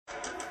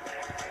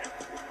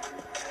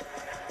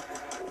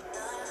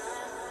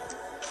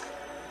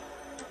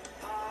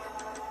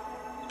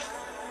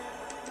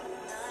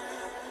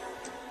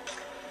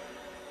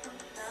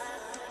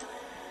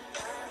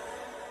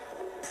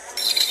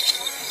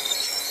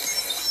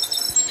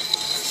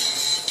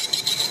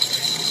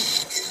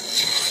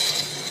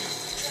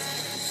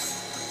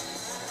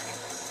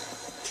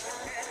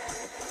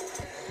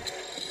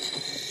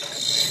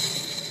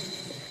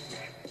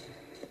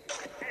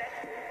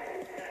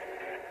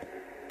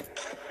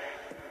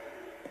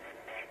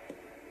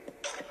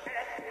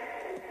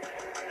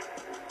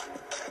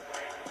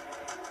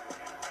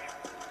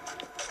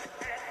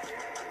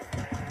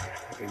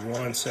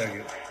1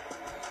 second.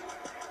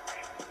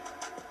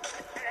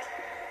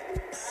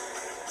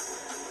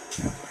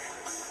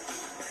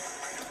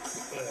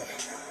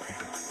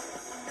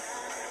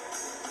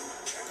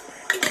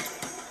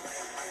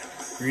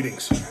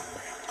 Greetings.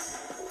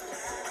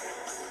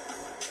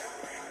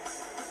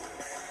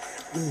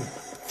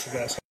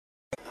 Forgot.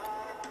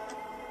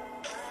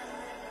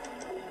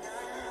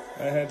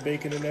 I had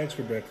bacon and eggs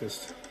for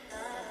breakfast.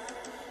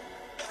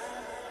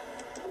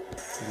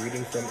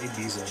 Greeting from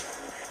Ibiza.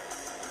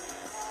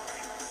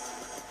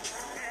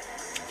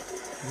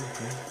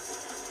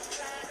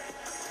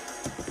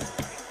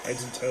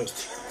 Eggs and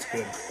toast. It's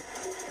good.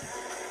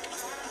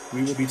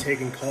 We will be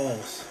taking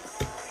calls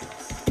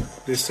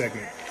this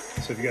segment.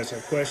 So if you guys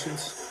have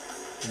questions,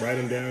 write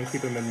them down,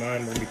 keep them in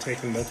mind. We're going to be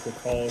taking multiple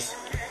calls.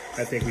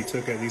 I think we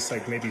took at least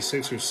like maybe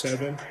 6 or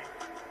 7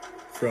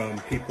 from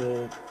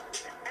people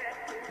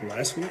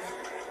last week.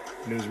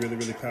 And it was really,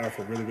 really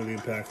powerful, really, really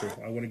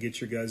impactful. I want to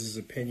get your guys'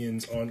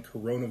 opinions on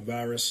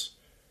coronavirus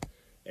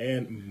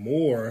and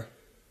more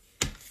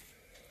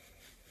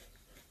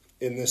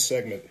in this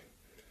segment.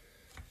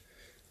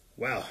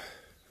 Wow.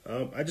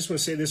 I just want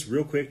to say this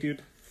real quick,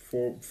 dude,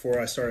 before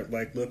I start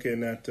like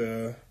looking at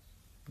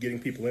getting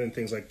people in and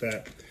things like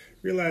that.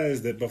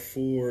 Realize that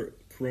before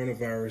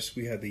coronavirus,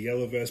 we had the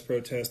Yellow Vest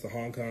protest, the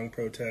Hong Kong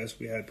protest,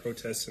 we had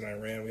protests in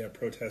Iran, we had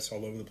protests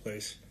all over the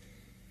place.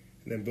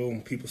 And then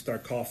boom, people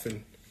start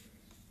coughing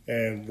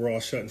and we're all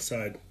shut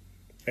inside.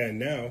 And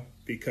now,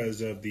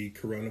 because of the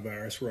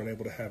coronavirus, we're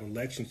unable to have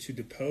elections to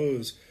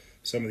depose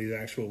some of these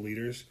actual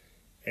leaders.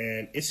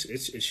 And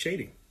it's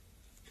shady.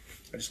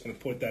 I just want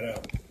to point that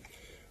out.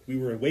 We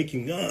were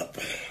waking up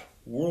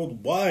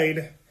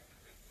worldwide.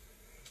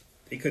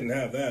 They couldn't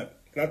have that.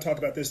 And I've talked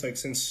about this like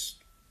since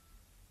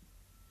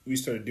we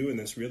started doing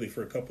this really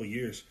for a couple of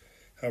years.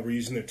 How we're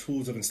using their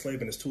tools of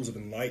enslavement as tools of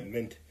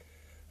enlightenment.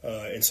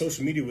 And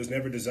social media was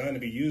never designed to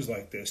be used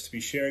like this, to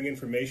be sharing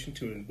information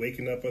to and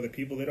waking up other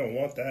people. They don't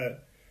want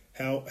that.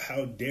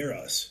 How dare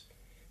us?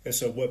 And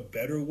so what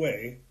better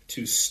way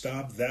to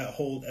stop that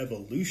whole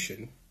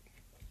evolution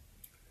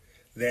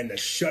than to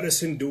shut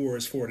us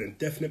indoors for an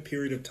indefinite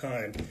period of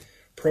time,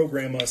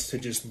 program us to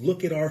just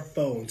look at our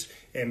phones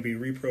and be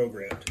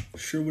reprogrammed.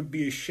 Sure would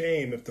be a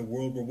shame if the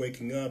world were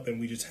waking up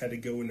and we just had to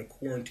go into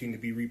quarantine to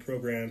be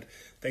reprogrammed.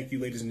 Thank you,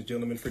 ladies and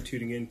gentlemen, for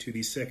tuning in to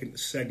the second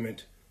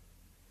segment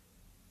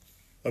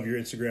of your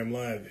Instagram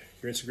Live,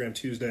 your Instagram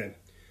Tuesday.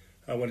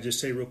 I want to just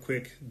say real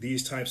quick,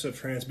 these types of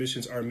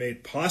transmissions are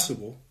made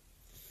possible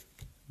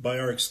by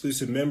our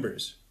exclusive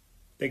members.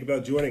 Think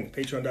about joining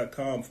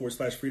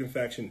patreon.com/Freedom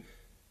Faction.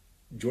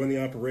 Join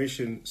the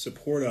operation,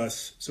 support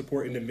us,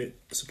 support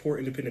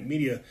independent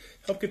media,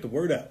 help get the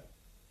word out.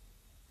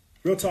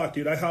 Real talk,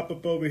 dude. I hop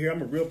up over here.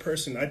 I'm a real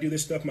person. I do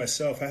this stuff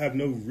myself. I have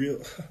no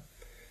real...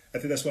 I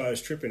think that's why I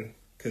was tripping,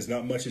 because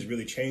not much has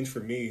really changed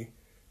for me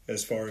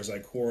as far as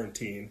like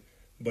quarantine,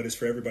 but it's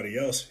for everybody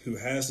else who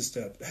has the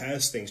stuff,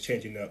 has things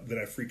changing up that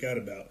I freak out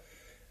about.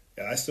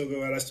 Yeah, I still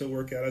go out, I still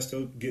work out, I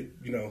still get,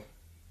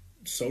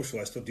 social,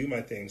 I still do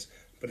my things,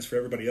 but it's for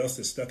everybody else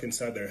that's stuck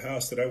inside their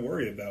house that I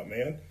worry about,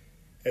 man.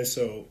 And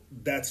so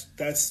that's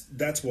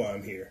why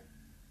I'm here,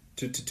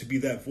 to be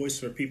that voice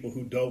for people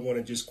who don't want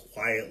to just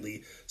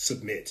quietly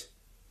submit.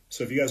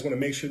 So if you guys want to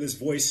make sure this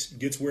voice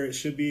gets where it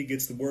should be,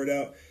 gets the word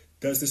out,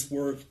 does this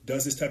work,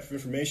 does this type of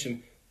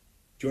information,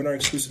 join our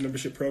exclusive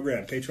membership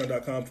program,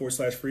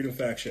 patreon.com/Freedom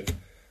Faction.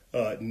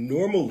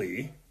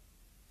 Normally,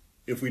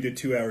 if we did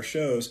 2-hour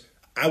shows,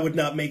 I would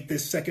not make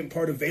this second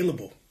part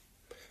available.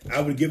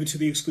 I would give it to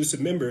the exclusive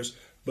members,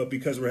 but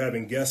because we're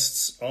having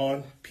guests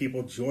on,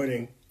 people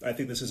joining, I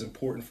think this is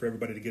important for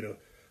everybody to get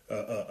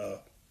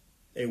a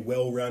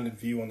well-rounded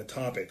view on the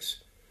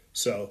topics.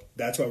 So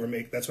that's why we're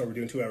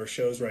doing 2-hour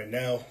shows right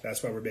now.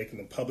 That's why we're making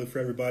them public for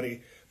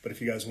everybody. But if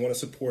you guys want to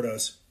support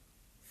us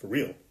for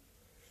real,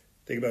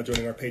 think about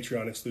joining our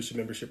Patreon exclusive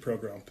membership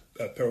program,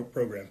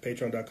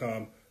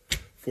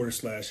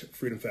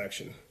 patreon.com/Freedom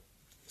Faction.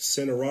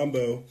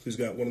 Cinerambo, who's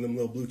got one of them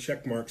little blue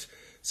check marks,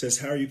 says,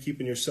 "How are you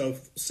keeping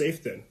yourself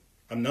safe then?"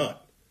 I'm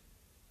not.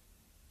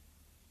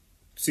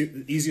 See,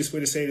 the easiest way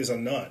to say it is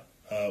I'm not.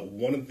 I'll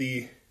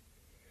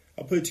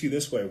put it to you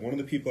this way. One of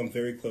the people I'm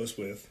very close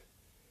with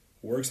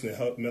works in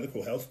the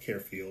medical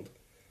healthcare field,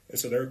 and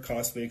so they're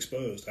constantly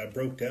exposed. I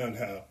broke down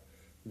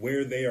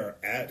where they are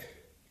at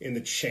in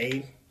the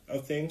chain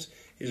of things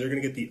is they're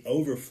going to get the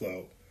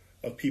overflow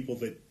of people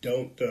that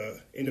don't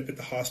end up at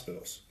the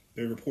hospitals.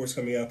 There are reports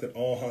coming out that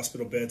all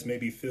hospital beds may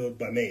be filled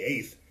by May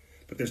 8th,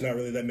 but there's not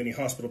really that many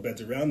hospital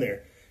beds around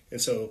there.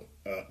 And so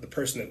the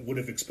person that would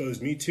have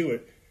exposed me to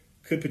it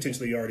could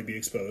potentially already be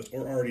exposed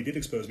or already did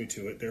expose me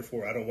to it.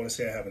 Therefore, I don't want to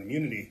say I have an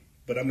immunity,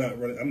 but I'm not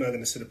going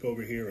to sit up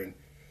over here and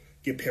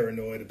get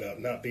paranoid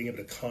about not being able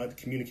to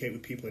communicate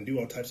with people and do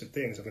all types of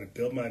things. I'm going to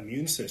build my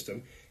immune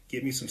system,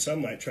 get me some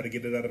sunlight, try to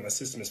get it out of my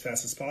system as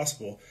fast as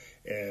possible,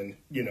 and,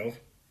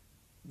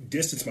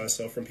 distance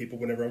myself from people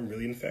whenever I'm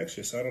really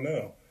infectious. I don't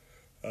know.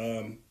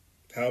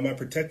 How am I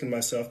protecting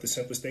myself? The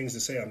simplest thing is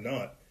to say I'm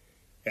not.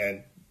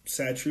 And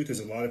sad truth is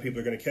a lot of people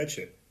are going to catch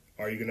it.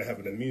 Are you going to have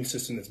an immune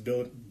system that's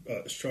built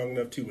strong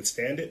enough to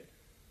withstand it?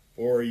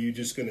 Or are you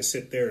just going to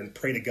sit there and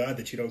pray to God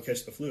that you don't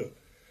catch the flu?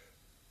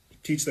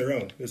 Teach their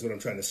own is what I'm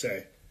trying to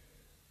say.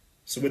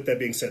 So with that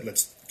being said,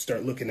 let's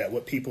start looking at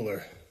what people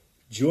are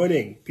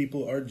joining.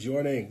 People are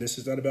joining. This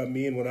is not about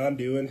me and what I'm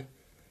doing.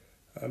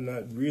 I'm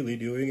not really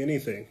doing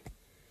anything.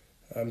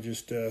 I'm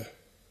just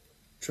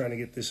trying to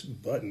get this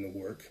button to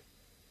work.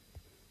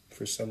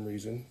 For some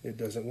reason, it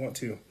doesn't want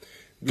to.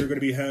 We're going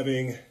to be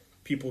having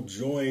people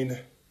join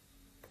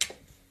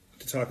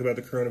to talk about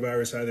the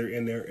coronavirus either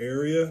in their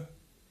area,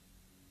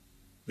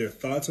 their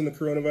thoughts on the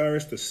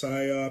coronavirus, the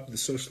PSYOP, the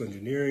social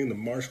engineering, the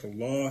martial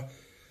law.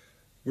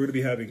 We're going to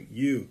be having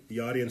you, the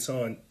audience,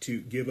 on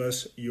to give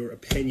us your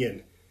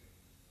opinion.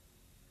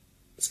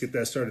 Let's get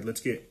that started.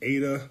 Let's get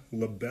Ada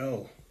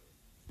LaBelle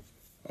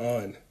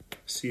on.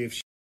 See if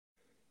she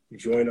can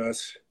join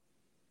us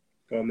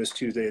on this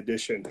Tuesday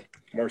edition,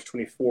 March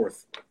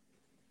 24th,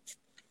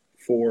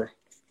 for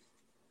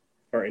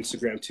our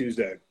Instagram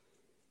Tuesday.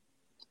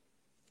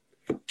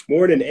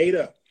 Morning,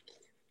 Ada.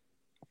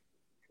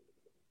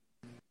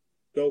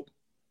 So,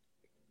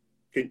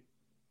 can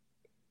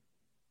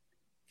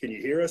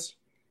you hear us?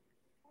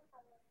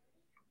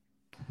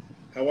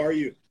 How are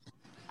you?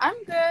 I'm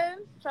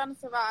good. Trying to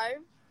survive.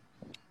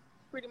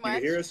 Pretty much.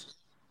 Can you hear us?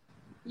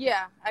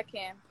 Yeah, I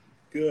can.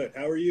 Good.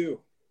 How are you?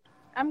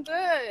 I'm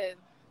good.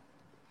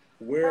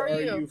 Where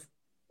are you?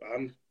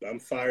 I'm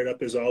fired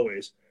up as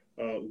always.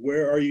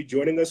 Where are you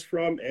joining us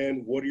from,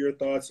 and what are your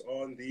thoughts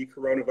on the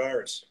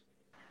coronavirus?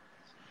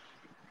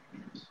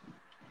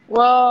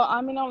 Well,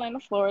 I'm in Orlando,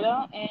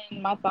 Florida,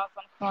 and my thoughts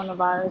on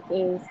coronavirus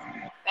is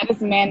that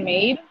it's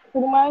man-made,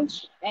 pretty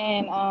much.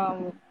 And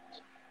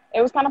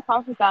it was kind of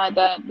prophesied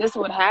that this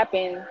would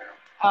happen,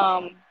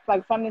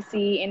 like from the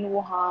sea in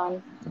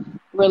Wuhan,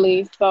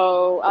 really.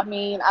 So, I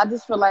mean, I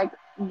just feel like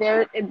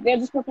they're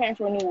just preparing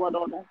for a new world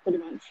order, pretty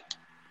much.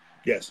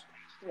 Yes.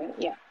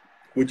 Yeah.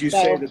 Would you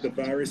say that the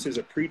virus is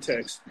a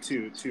pretext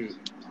to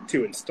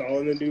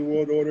installing the new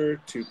world order,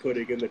 to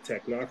putting in the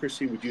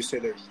technocracy? Would you say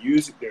they're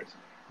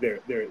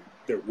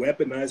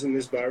weaponizing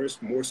this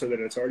virus more so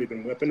than it's already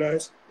been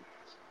weaponized?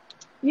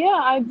 Yeah,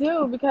 I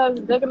do, because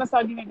they're gonna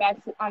start giving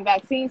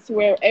vaccines to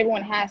where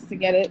everyone has to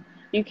get it.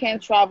 You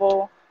can't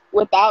travel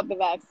without the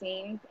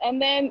vaccines,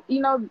 and then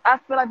I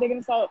feel like they're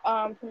gonna start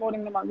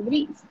promoting the mark of the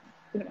beast,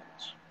 pretty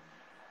much.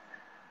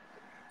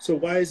 So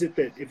why is it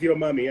that, if you don't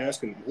mind me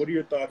asking, what are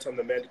your thoughts on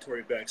the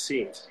mandatory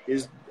vaccines?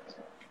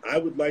 I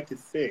would like to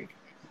think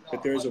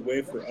that there's a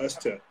way for us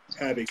to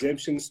have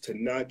exemptions to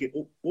not get,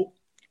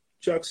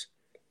 Chucks.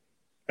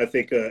 I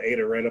think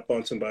Ada ran up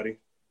on somebody.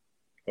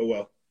 Oh,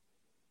 well.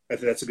 I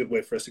think that's a good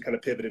way for us to kind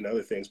of pivot into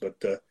other things,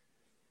 but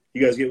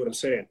you guys get what I'm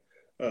saying.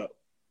 The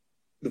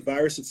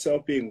virus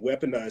itself being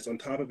weaponized, on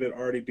top of it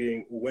already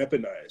being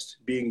weaponized,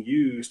 being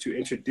used to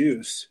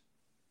introduce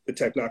the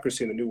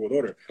technocracy and the New World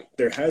Order.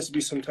 There has to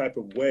be some type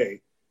of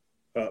way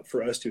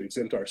for us to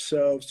exempt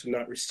ourselves, to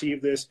not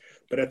receive this,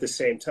 but at the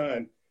same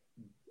time,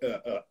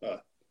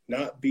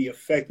 not be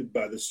affected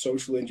by the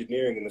social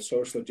engineering and the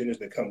social agendas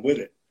that come with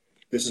it.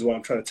 This is why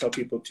I'm trying to tell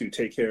people to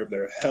take care of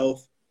their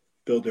health,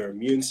 build their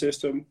immune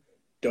system,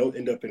 don't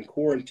end up in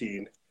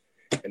quarantine,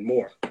 and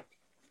more.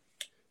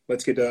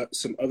 Let's get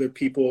some other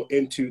people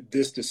into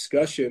this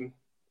discussion.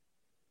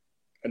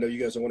 I know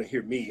you guys don't want to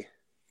hear me.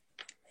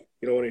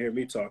 You don't want to hear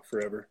me talk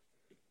forever.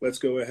 Let's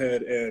go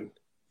ahead and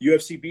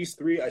UFC Beast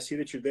 3, I see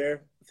that you're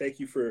there. Thank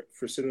you for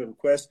sending a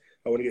request.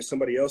 I want to get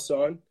somebody else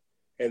on,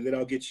 and then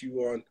I'll get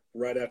you on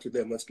right after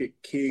them. Let's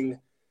get King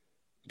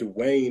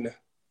Dwayne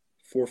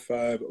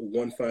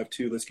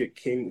 45152. Let's get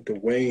King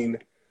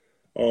Dwayne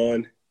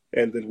on,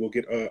 and then we'll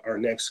get our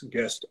next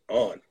guest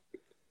on.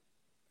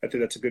 I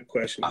think that's a good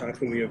question. How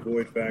can we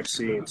avoid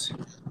vaccines?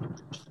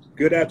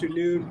 Good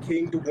afternoon,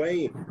 King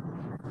Dwayne.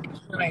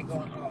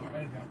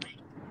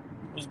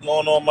 What's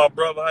going on, my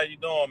brother? How you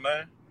doing,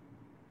 man?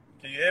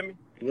 Can you hear me?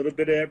 A little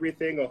bit of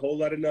everything, a whole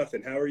lot of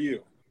nothing. How are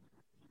you?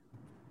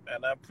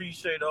 And I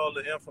appreciate all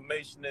the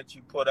information that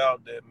you put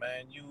out there,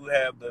 man. You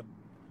have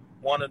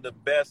one of the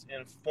best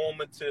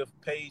informative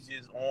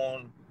pages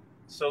on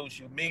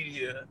social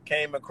media.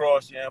 Came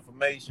across your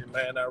information,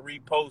 man. I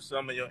repost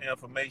some of your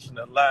information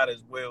a lot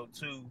as well,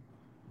 too,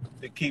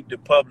 to keep the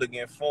public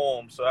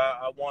informed. So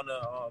I want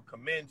to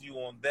commend you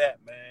on that,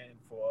 man,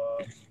 for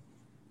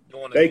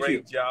doing a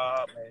great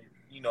job. And,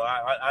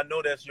 I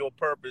know that's your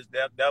purpose.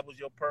 That was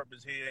your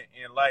purpose here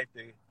in life,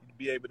 to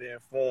be able to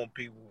inform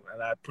people,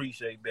 and I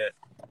appreciate that.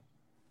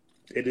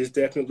 It is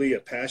definitely a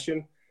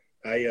passion.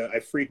 I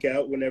freak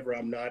out whenever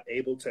I'm not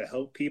able to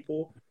help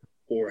people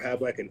or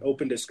have like an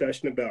open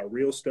discussion about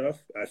real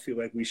stuff. I feel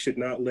like we should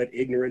not let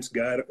ignorance,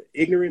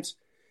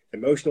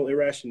 emotional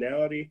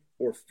irrationality,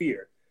 or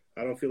fear.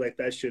 I don't feel like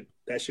that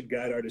should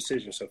guide our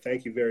decisions. So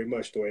thank you very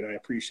much, Dwayne. I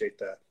appreciate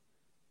that.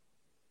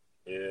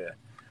 Yeah.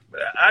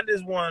 But I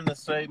just wanted to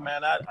say,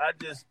 man, I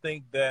just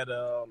think that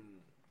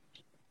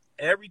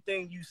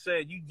everything you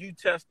said, you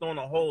touched on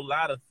a whole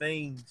lot of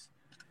things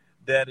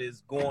that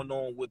is going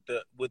on with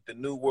the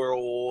New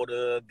World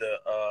Order,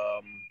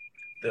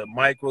 the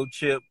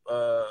microchip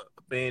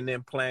being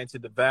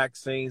implanted, the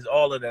vaccines,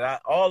 all of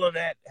that. All of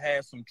that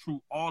has some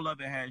truth. All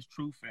of it has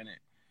truth in it.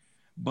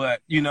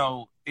 But,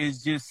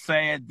 it's just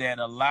sad that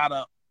a lot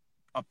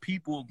of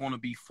people are going to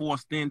be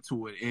forced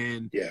into it,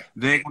 and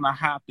they're going to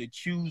have to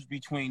choose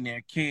between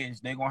their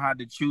kids. They're going to have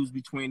to choose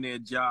between their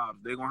jobs.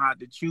 They're going to have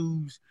to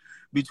choose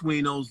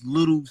between those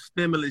little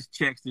stimulus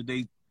checks that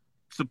they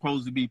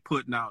supposed to be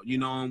putting out,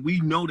 and we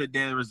know that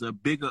there is a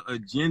bigger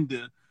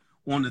agenda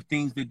on the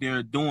things that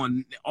they're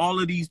doing.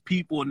 All of these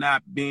people are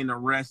not being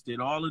arrested.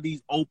 All of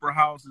these Oprah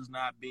houses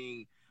not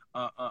being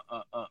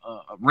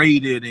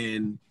raided,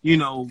 and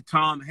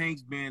Tom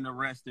Hanks being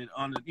arrested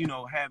under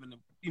having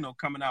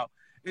coming out.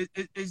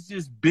 It's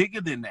just bigger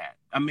than that.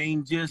 I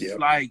mean,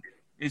 like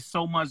it's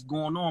so much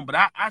going on. But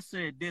I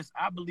said this.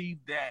 I believe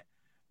that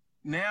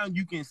now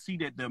you can see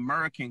that the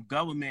American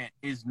government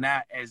is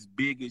not as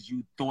big as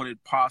you thought it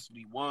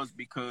possibly was,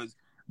 because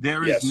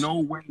there is no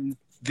way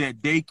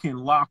that they can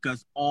lock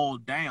us all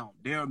down.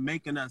 They're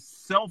making us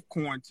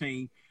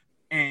self-quarantine,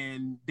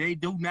 and they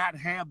do not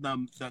have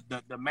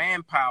the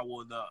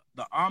manpower,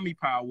 the army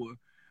power,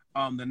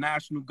 the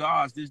National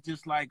Guards. It's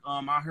just like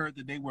I heard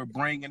that they were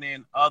bringing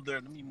in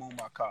other. Let me move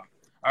my car.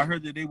 I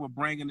heard that they were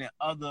bringing in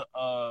other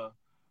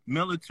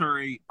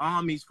military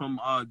armies from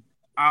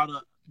out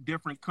of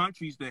different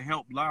countries to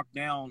help lock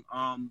down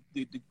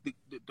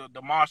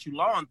the martial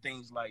law and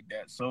things like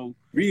that. So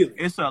really,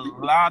 it's a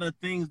lot of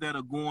things that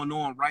are going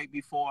on right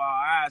before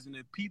our eyes, and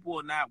if people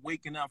are not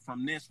waking up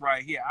from this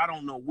right here, I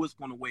don't know what's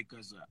going to wake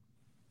us up.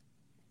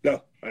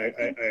 No,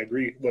 I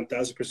agree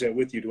 1,000%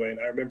 with you, Dwayne.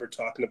 I remember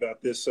talking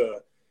about this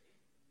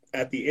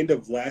at the end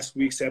of last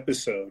week's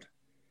episode,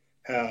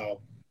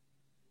 how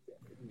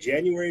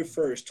January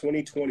 1st,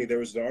 2020, there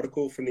was an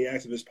article from the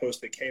Activist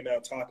Post that came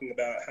out talking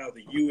about how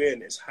the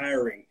UN is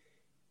hiring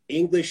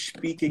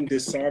English-speaking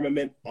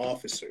disarmament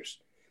officers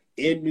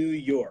in New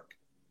York.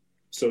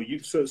 So you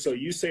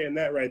saying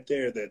that right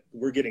there, that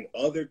we're getting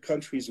other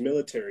countries'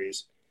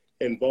 militaries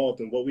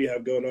involved in what we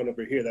have going on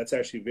over here. That's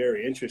actually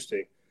very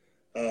interesting.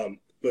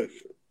 But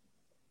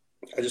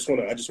I just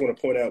want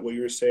to point out what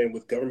you were saying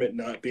with government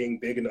not being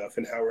big enough,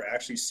 and how we're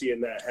actually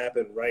seeing that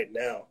happen right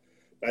now.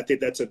 I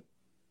think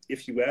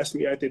if you ask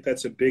me, I think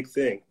that's a big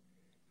thing,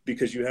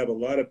 because you have a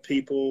lot of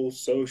people,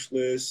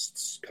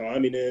 socialists,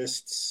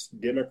 communists,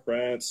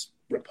 Democrats,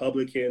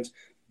 Republicans,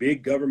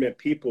 big government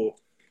people,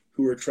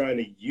 who are trying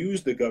to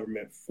use the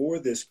government for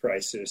this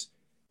crisis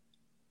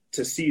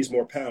to seize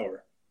more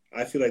power.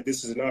 I feel like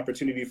this is an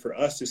opportunity for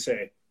us to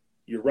say,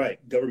 you're right,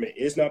 government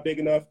is not big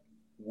enough.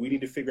 We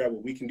need to figure out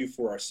what we can do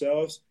for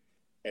ourselves,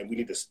 and we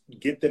need to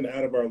get them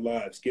out of our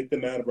lives, get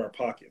them out of our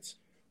pockets.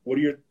 What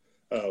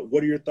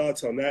are your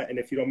thoughts on that? And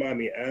if you don't mind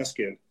me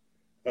asking,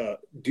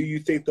 do you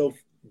think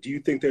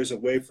there's a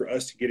way for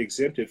us to get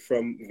exempted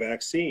from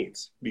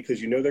vaccines? Because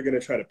they're going to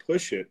try to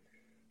push it.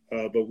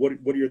 But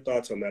what are your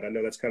thoughts on that? I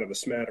know that's kind of a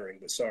smattering,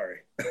 but sorry.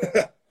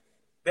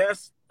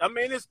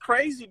 It's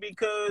crazy,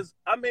 because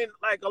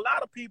like a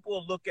lot of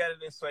people look at it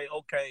and say,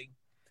 okay,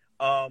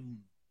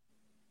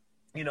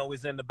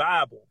 it's in the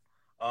Bible.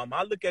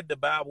 I look at the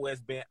Bible as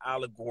being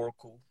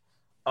allegorical.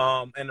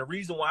 And the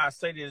reason why I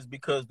say that is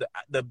because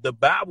the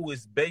Bible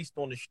is based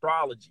on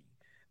astrology.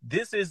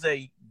 This is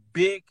a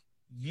big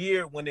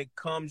year when it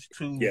comes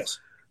to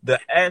the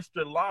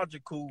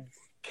astrological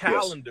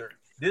calendar. Yes.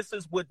 This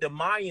is what the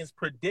Mayans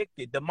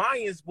predicted. The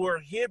Mayans were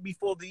here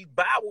before the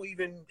Bible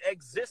even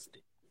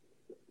existed.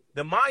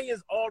 The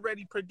Mayans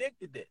already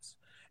predicted this.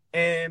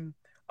 And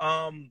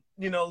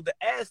the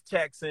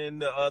Aztecs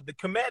and the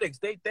Cometics,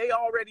 they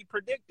already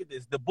predicted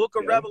this. The book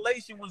of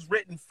Revelation was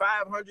written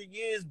 500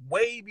 years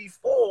way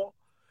before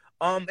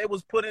it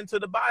was put into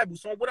the Bible.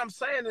 So what I'm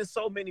saying in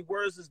so many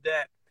words is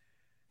that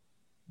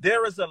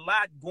there is a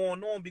lot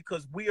going on,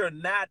 because we are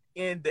not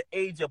in the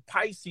age of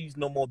Pisces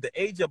no more. The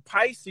age of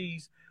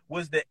Pisces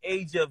was the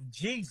age of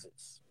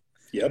Jesus.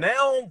 Yep.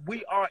 Now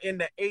we are in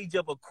the age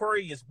of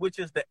Aquarius, which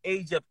is the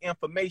age of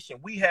information.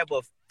 We have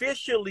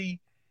officially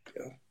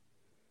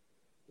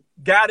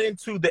got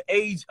into the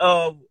age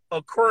of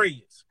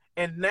Aquarius.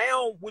 And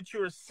now what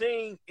you're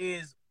seeing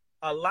is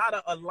a lot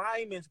of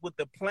alignments with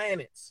the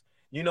planets.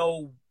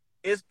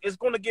 It's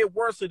going to get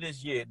worse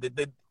this year.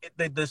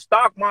 The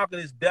stock market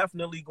is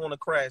definitely going to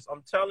crash.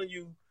 I'm telling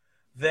you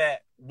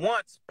that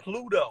once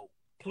Pluto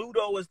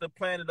is the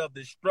planet of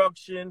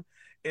destruction.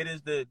 It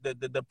is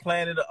the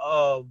planet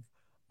of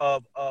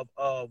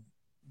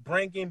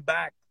bringing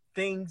back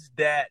things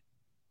that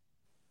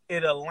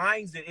it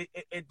aligns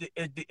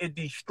it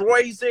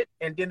destroys it,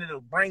 and then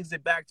it brings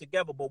it back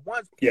together. But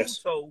once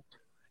Pluto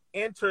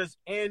enters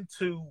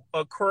into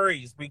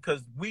Aquarius,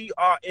 because we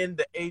are in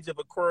the age of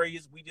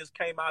Aquarius, we just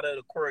came out of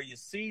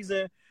Aquarius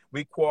season.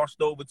 We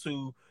crossed over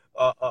to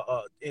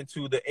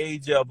into the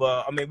age of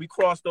we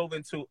crossed over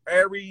into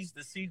Aries.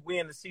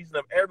 We're in the season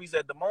of Aries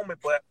at the moment,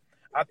 but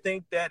I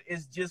think that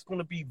it's just going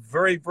to be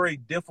very, very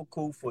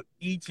difficult for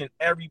each and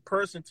every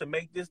person to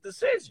make this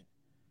decision.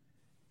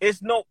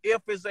 It's no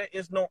ifs,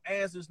 it's no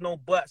ands, it's no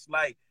buts.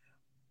 Like,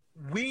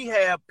 we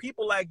have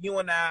people like you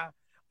and I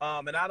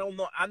And I don't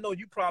know, I know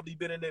you probably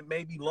been in it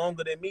maybe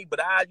longer than me,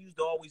 but I used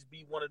to always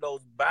be one of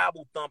those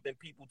Bible thumping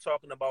people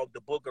talking about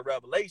the book of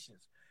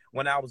Revelations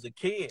when I was a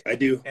kid. I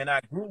do. And I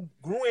grew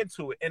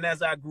into it. And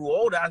as I grew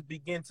older, I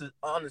began to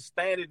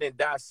understand it and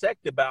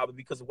dissect the Bible,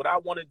 because what I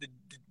wanted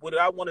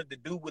to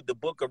do with the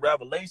book of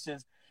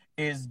Revelations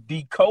is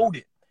decode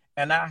it.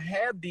 And I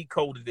have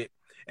decoded it.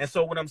 And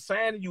so what I'm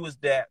saying to you is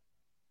that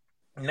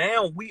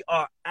now we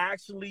are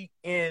actually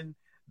in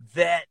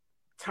that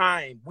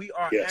time. We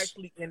are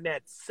actually in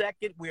that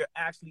second. We are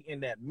actually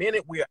in that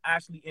minute. We are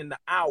actually in the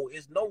hour.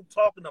 It's no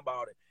talking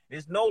about it.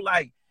 It's no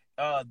like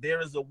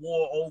there is a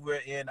war over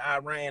in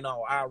Iran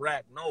or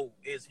Iraq. No,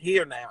 it's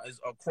here now. It's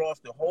across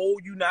the whole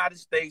United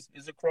States.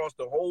 It's across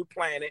the whole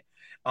planet.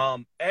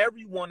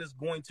 Everyone is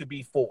going to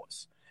be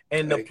forced.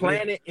 And the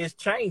planet is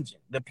changing.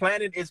 The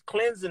planet is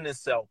cleansing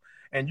itself.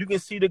 And you can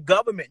see the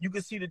government. You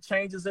can see the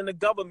changes in the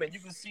government. You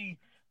can see,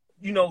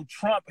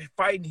 Trump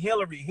fighting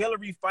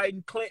Hillary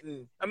fighting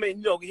Clinton.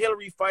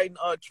 Hillary fighting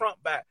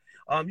Trump back.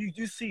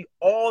 You see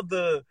all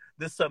the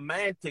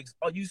semantics,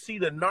 or you see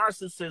the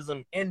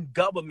narcissism in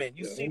government.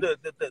 You see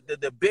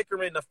the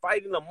bickering, the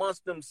fighting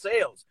amongst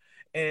themselves.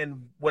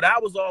 And what I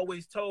was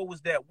always told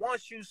was that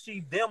once you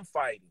see them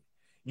fighting,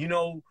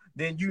 then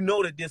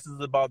that this is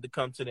about to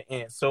come to the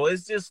end. So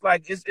it's just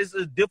like it's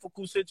a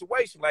difficult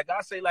situation. Like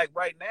I say, like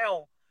right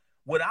now,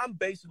 what I'm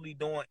basically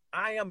doing,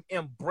 I am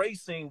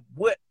embracing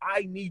what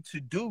I need to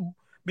do,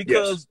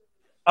 because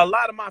a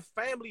lot of my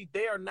family,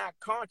 they are not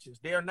conscious.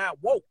 They are not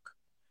woke.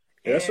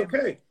 And that's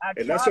okay.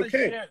 And that's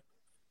okay.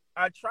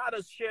 I try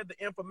to share the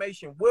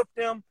information with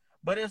them,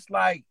 but it's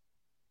like,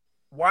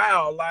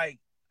 wow, like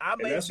I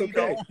may be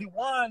the only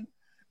one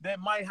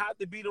that might have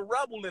to be the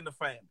rebel in the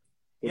family.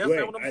 You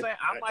understand what I'm saying?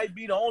 I might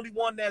be the only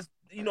one that's,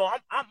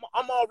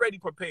 I'm already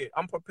prepared.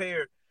 I'm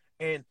prepared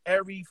in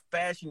every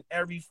fashion,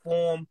 every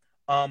form.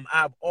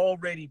 I've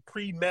already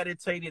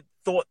premeditated,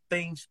 thought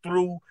things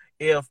through.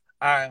 If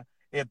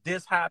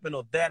this happened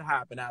or that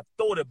happened, I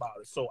thought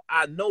about it. So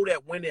I know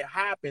that when it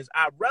happens,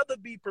 I'd rather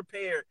be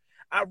prepared.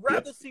 I'd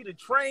rather see the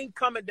train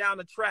coming down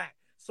the track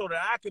so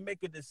that I can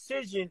make a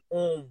decision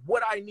on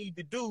what I need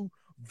to do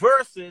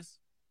versus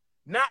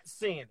not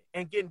seeing it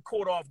and getting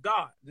caught off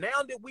guard.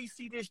 Now that we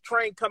see this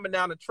train coming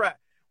down the track,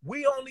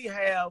 we only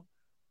have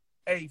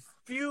a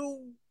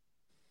few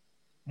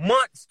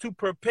months to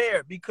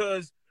prepare,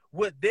 because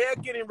what they're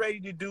getting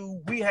ready to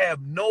do, we have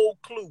no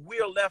clue.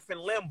 We are left in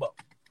limbo.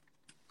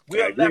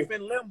 We are left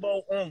in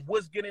limbo on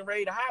what's getting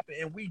ready to happen,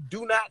 and we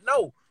do not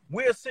know.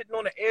 We're sitting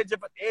on the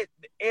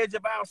edge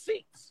of our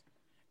seats,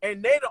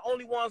 and they're the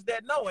only ones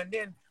that know. And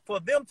then for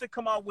them to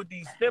come out with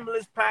these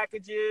stimulus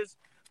packages,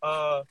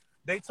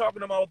 they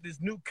talking about this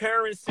new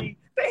currency.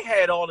 They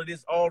had all of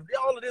this. All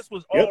of this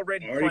was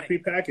already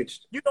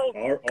prepackaged. You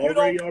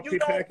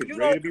prepackaged,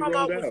 ready to be come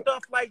rolled out with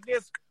stuff like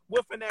this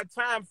within that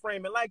time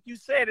frame. And like you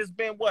said, it's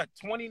been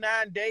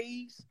 29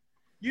 days.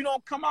 You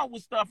don't come out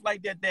with stuff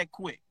like that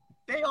quick.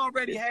 They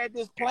already had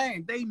this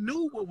plan. They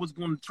knew what was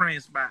going to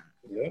transpire.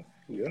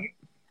 Yeah.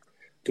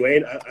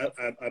 Dwayne,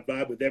 I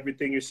vibe with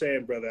everything you're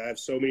saying, brother. I have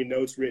so many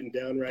notes written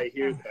down right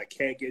here that I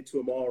can't get to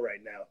them all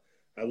right now.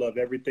 I love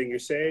everything you're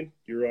saying.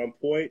 You're on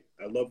point.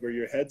 I love where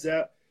your head's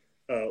at.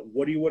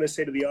 What do you want to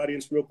say to the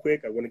audience real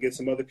quick? I want to get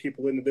some other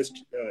people into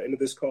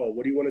this call.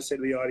 What do you want to say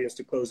to the audience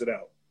to close it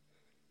out?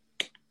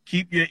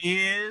 Keep your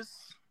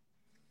ears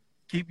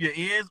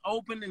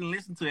open and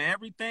listen to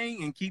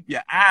everything, and keep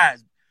your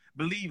eyes.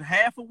 Believe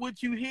half of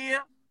what you hear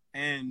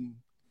and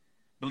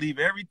believe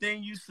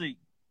everything you see.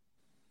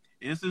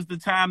 This is the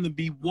time to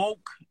be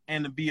woke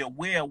and to be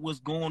aware of what's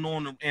going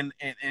on in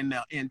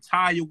the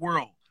entire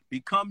world.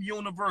 Become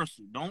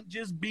universal. Don't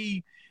just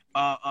be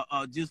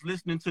just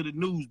listening to the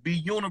news. Be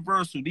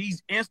universal.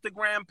 These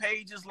Instagram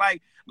pages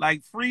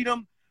like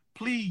Freedom,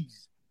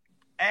 please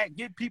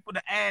get people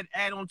to add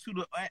on to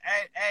the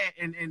add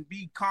and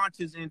be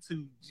conscious and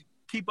to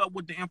keep up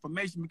with the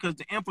information, because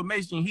the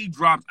information he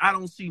drops, I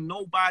don't see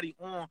nobody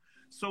on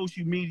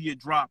social media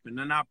dropping.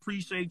 And I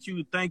appreciate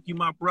you. Thank you,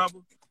 my brother.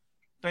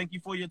 Thank you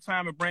for your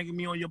time and bringing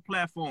me on your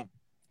platform.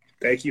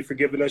 Thank you for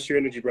giving us your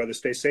energy, brother.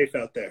 Stay safe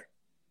out there.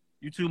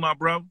 You too, my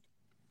brother.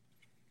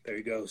 There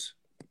he goes.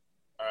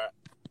 All right.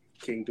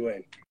 King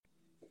Dwayne.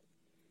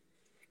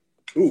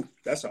 Ooh,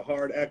 that's a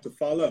hard act to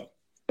follow.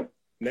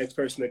 Next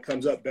person that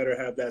comes up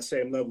better have that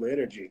same level of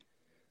energy.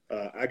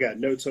 I got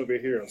notes over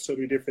here on so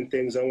many different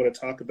things I want to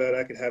talk about.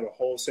 I could have a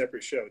whole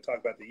separate show, talk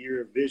about the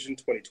year of vision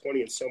 2020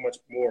 and so much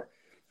more.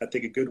 I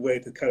think a good way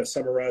to kind of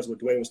summarize what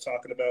Dwayne was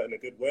talking about in a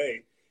good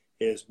way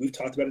is we've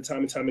talked about it time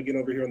and time again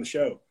over here on the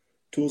show.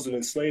 Tools of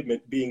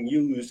enslavement being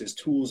used as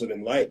tools of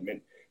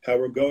enlightenment, how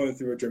we're going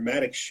through a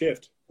dramatic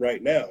shift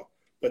right now.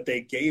 But they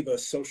gave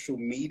us social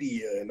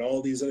media and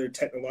all these other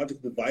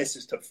technological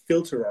devices to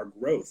filter our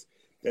growth.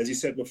 As you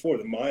said before,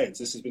 the Mayans,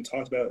 this has been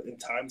talked about in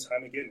time and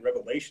time again,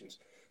 Revelations,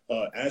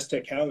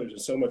 Aztec calendars,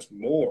 and so much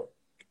more.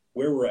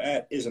 Where we're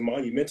at is a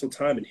monumental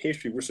time in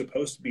history. We're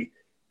supposed to be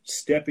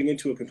stepping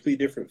into a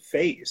completely different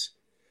phase.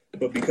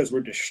 But because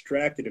we're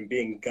distracted and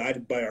being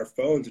guided by our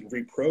phones and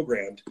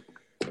reprogrammed,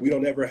 we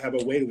don't ever have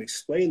a way to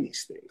explain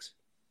these things.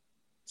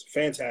 It's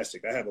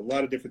fantastic. I have a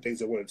lot of different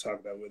things I want to talk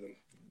about with him.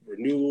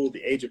 Renewal,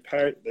 the age of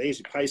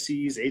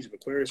Pisces, the age of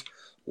Aquarius,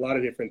 a lot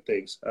of different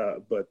things.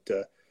 But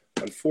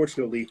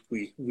unfortunately,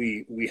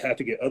 we have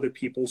to get other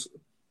people's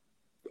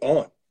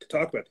on to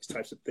talk about these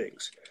types of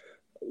things.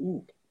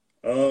 Ooh.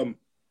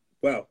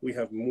 Wow, we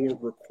have more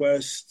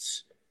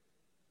requests.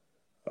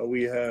 I'm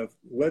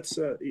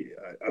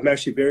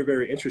actually very,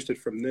 very interested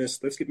from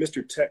this. Let's get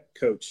Mr. Tech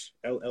Coach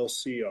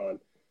LLC on.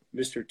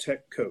 Mr.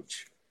 Tech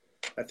Coach.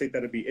 I think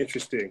that'd be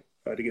interesting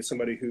to get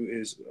somebody who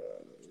is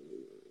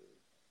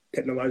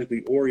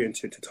technologically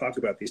oriented to talk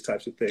about these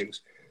types of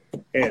things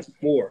and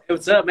more. Hey,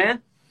 what's up,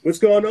 man? What's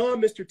going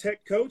on, Mr.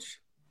 Tech Coach?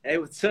 Hey,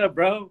 what's up,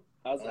 bro?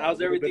 How's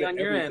everything on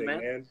your end,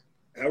 man?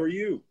 How are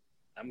you?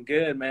 I'm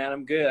good, man.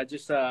 I'm good. I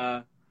just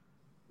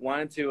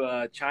wanted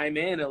to chime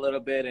in a little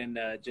bit and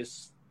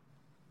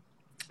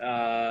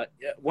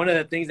one of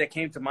the things that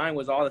came to mind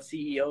was all the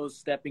CEOs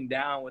stepping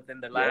down within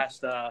the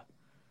last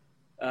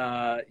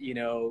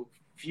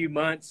few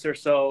months or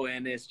so,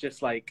 and it's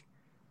just like,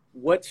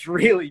 what's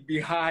really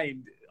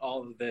behind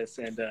all of this,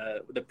 and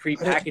the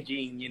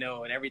pre-packaging,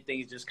 and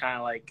everything's just kind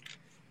of like,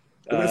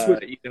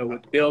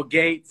 with Bill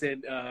Gates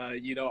and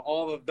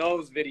all of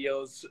those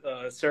videos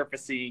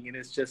surfacing, and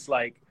it's just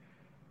like,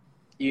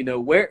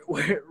 we're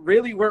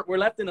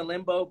left in a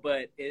limbo,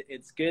 but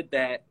it's good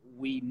that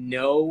we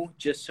know,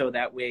 just so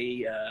that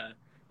way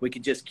we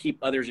can just keep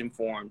others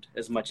informed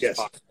as much as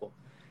possible.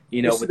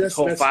 With this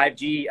whole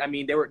 5G, I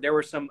mean, there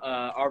were some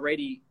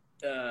already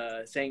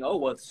saying, oh,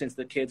 well, since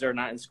the kids are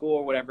not in school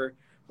or whatever,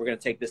 we're going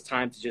to take this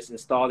time to just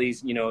install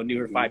these,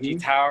 newer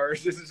 5G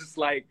towers. This is just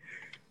like,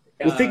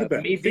 think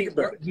about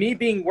it. Me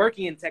being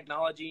working in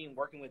technology and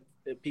working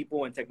with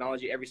people in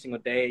technology every single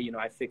day.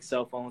 I fix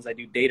cell phones. I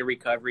do data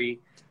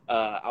recovery.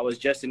 I was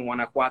just in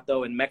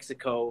Guanajuato in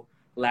Mexico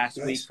last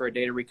week for a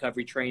data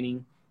recovery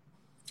training.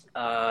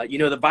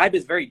 The vibe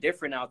is very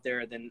different out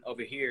there than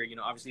over here.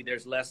 Obviously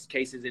there's less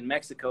cases in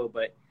Mexico,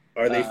 but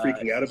are they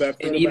freaking out about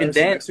coronavirus and even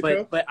then, in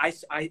Mexico? but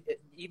I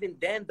even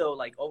then though,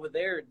 like over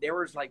there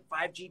was like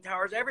 5G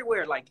towers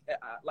everywhere, like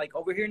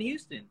over here in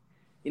Houston.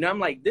 I'm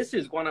like, this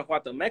is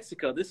Guanajuato,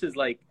 Mexico. This is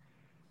like,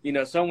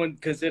 someone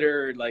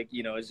considered like,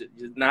 is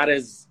not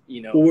as,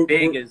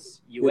 big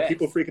as U.S. Were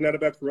people freaking out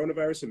about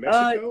coronavirus in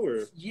Mexico?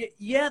 Or?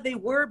 Yeah, they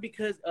were,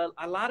 because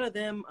a lot of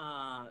them,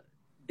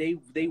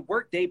 they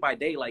work day by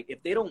day. Like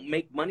if they don't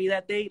make money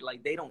that day,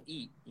 like they don't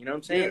eat. You know what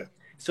I'm saying? Yeah.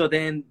 So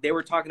then they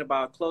were talking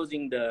about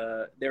closing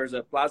there's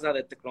a Plaza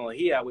de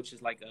Tecnología, which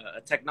is like a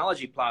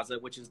technology plaza,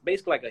 which is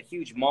basically like a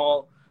huge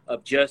mall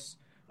of just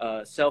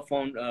cell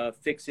phone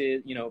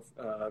fixes,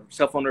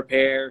 cell phone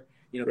repair,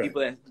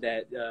 people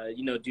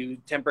that do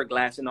tempered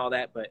glass and all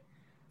that. But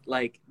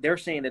like they're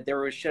saying that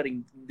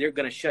they're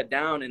going to shut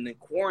down and then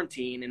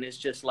quarantine. And it's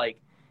just like,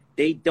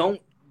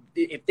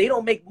 if they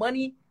don't make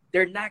money,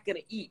 they're not going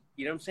to eat.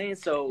 You know what I'm saying?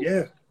 So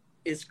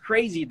it's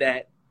crazy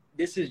that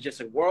this is just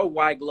a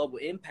worldwide global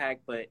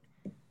impact. But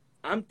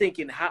I'm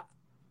thinking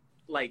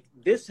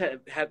this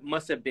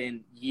must have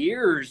been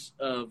years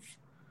of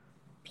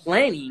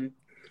planning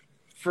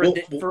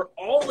for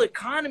all the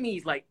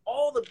economies, like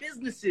all the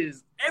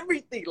businesses,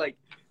 everything. Like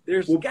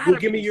there's got to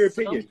give me be your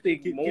opinion.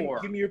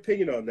 more. Give me your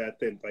opinion on that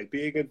then. Like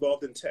being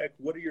involved in tech,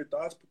 what are your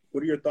thoughts?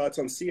 What are your thoughts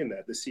on seeing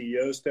that the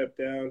CEO step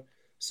down,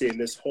 seeing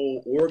this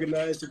whole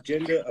organized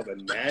agenda of a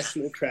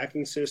national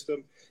tracking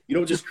system? You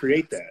don't just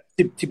create that.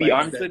 To be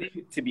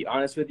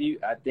honest with you,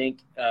 I think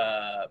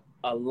a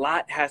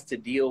lot has to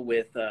deal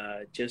with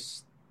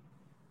just,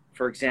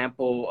 for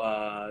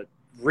example,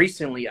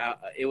 recently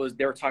they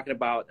were talking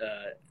about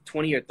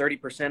 20 or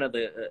 30% of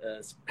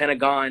the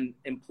Pentagon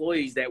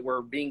employees that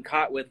were being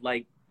caught with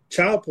like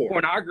child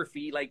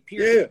pornography, like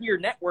peer-to-peer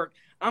network.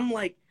 I'm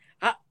like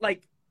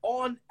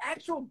on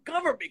actual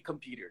government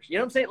computers. You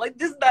know what I'm saying? Like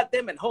this is not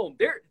them at home.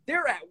 They're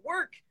at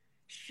work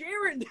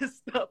sharing this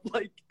stuff.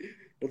 Like,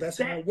 well, that's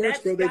how it works,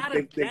 bro.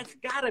 That's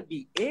gotta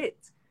be it.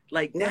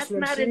 Like that's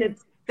not in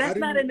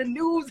the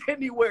news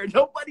anywhere.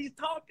 Nobody's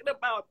talking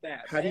about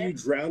that. How do you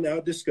drown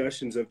out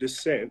discussions of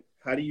dissent?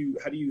 How do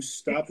you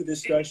stop the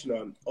discussion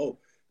on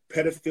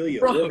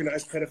pedophilia,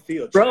 organized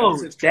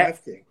pedophilia,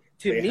 trafficking?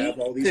 They have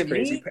all these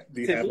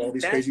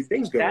crazy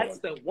things going on.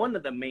 That's one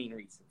of the main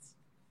reasons.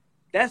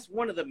 That's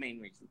one of the main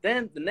reasons.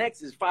 Then the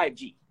next is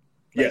 5G.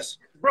 Yes,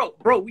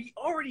 bro, we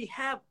already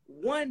have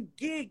 1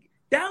 gig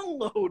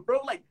download, bro.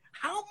 Like,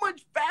 how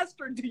much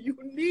faster do you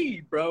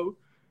need, bro?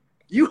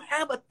 You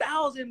have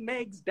 1,000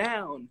 megs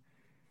down.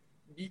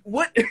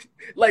 What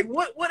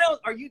else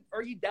are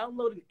you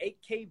downloading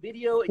 8K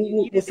video?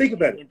 And well, think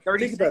about it.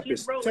 Think about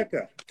this. Bro?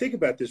 Think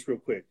about this real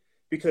quick,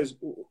 because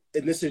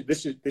this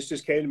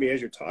just came to me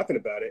as you're talking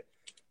about it.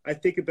 I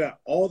think about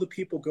all the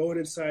people going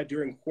inside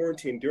during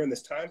quarantine during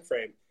this time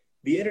frame.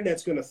 The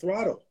internet's going to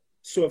throttle,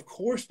 so of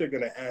course they're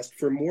going to ask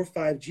for more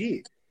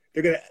 5G.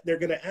 They're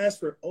going to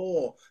ask for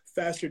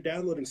faster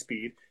downloading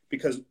speed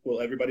because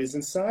everybody's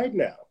inside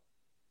now.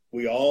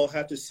 We all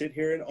have to sit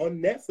here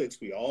on Netflix.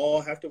 We all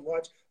have to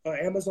watch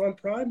Amazon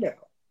Prime now.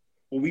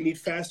 Well, we need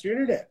faster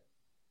internet.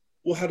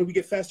 Well, how do we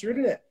get faster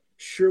internet?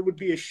 sure would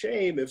be a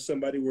shame if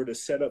somebody were to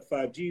set up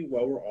 5G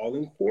while we're all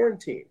in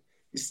quarantine.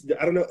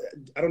 I don't know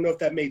if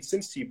that made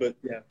sense to you,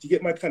 but do you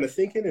get my kind of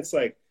thinking? It's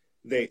like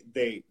they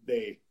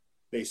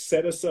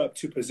set us up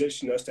to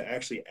position us to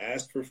actually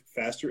ask for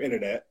faster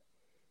internet.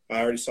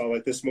 I already saw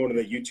like this morning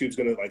that YouTube's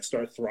going to like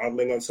start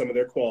throttling on some of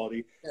their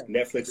quality.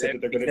 Netflix said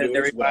that they're going to do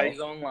it as well. Everybody's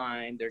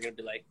online. They're going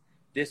to be like,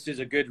 this is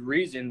a good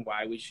reason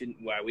why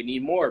we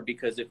need more,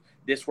 because if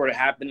this were to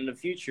happen in the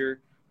future,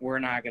 we're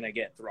not going to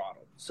get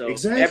throttled. So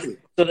exactly.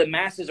 So the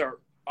masses are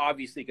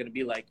obviously going to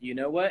be like, you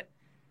know what?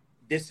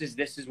 This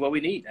is what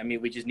we need. I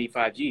mean, we just need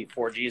 5G.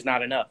 4G is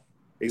not enough.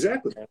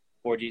 Exactly.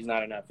 4G is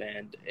not enough.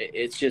 And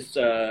it's just,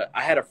 I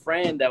had a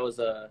friend that was,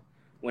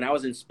 when I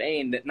was in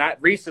Spain, that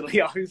not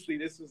recently, obviously,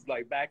 this was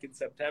like back in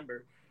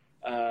September,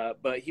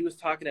 but he was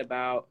talking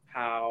about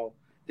how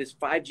this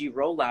 5G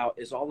rollout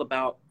is all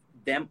about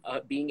them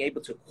being able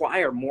to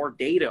acquire more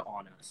data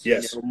on us.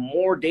 Yes.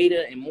 More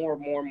data and more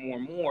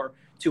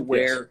to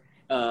where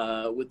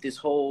with this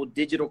whole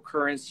digital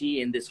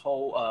currency and this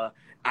whole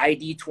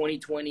ID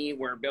 2020,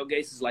 where Bill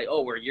Gates is like,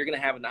 oh, where you're going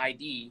to have an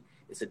ID.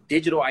 It's a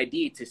digital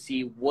ID to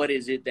see what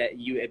is it that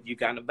if you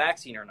gotten a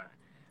vaccine or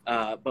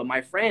not. But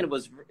my friend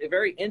was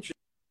very interested.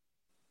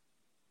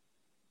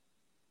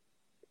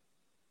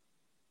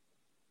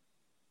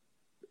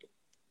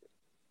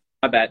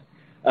 My bad.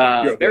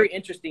 Very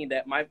interesting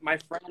that my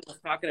friend was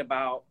talking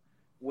about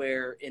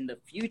where in the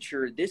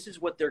future, this is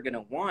what they're going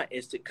to want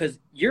is to, because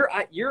your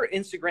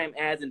Instagram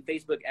ads and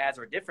Facebook ads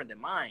are different than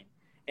mine.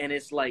 And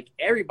it's like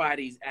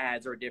everybody's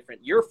ads are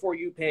different. Your For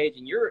You page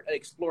and your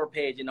Explore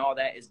page and all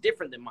that is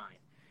different than mine.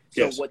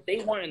 So what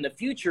they want in the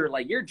future,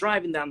 like you're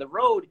driving down the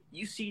road,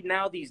 you see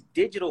now these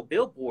digital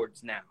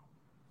billboards now,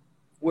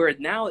 where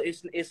now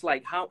it's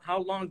like,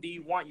 how long do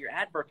you want your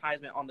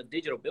advertisement on the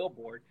digital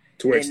billboard?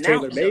 To where it's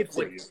tailor-made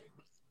for you.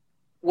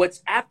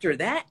 What's after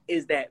that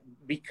is that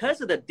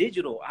because of the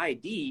digital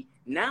ID,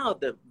 now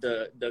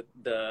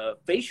the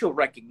facial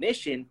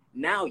recognition,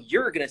 now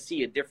you're going to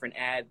see a different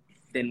ad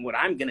than what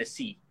I'm going to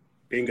see.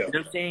 Bingo. You know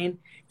what I'm saying?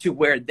 To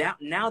where that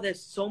now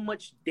there's so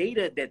much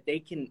data that they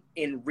can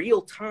in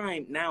real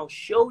time now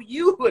show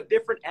you a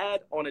different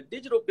ad on a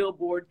digital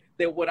billboard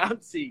than what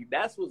I'm seeing.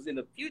 That's what's in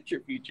the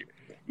future,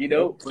 you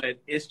know,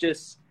 but it's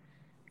just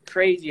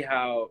crazy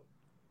how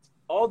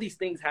all these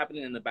things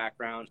happening in the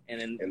background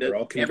and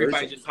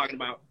everybody's just talking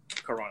about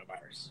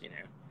coronavirus, you know?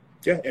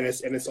 Yeah. And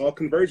it's all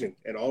converging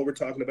and all we're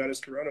talking about is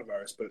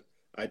coronavirus, but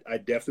I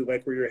definitely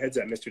like where your head's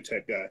at, Mr.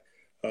 Tech Guy.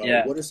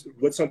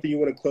 What's something you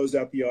want to close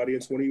out the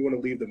audience? What do you want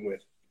to leave them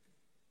with?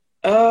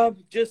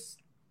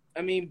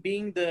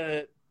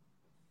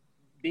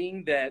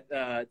 Being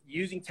that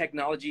using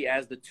technology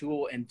as the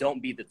tool and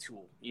don't be the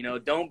tool. You know,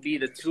 don't be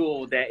the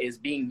tool that is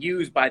being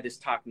used by this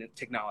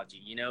technology.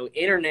 You know,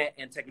 internet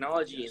and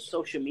technology and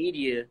social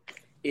media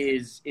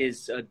is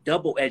a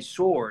double-edged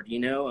sword. You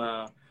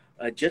know,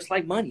 just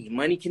like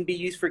money can be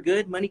used for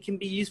good, money can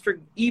be used for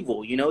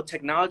evil. You know,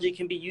 technology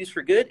can be used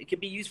for good, it can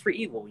be used for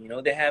evil. You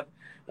know, they have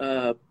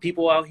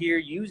people out here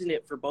using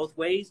it for both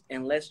ways,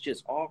 and let's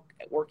just all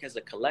work as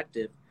a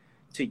collective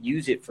to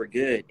use it for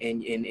good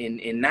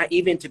and not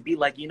even to be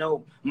like, you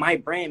know, my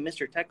brand,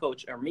 Mr. Tech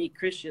Coach, or me,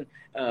 Christian,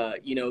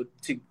 you know,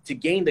 to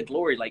gain the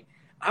glory. Like,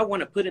 I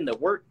want to put in the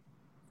work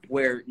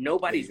where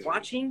nobody's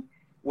watching,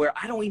 where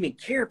I don't even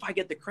care if I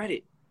get the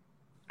credit.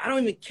 I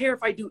don't even care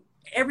if I do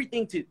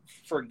everything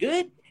for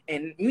good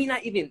and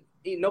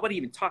nobody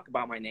even talk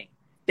about my name.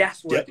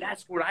 That's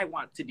what I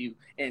want to do,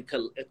 and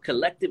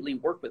collectively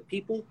work with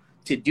people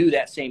to do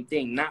that same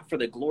thing, not for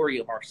the glory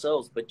of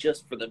ourselves, but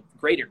just for the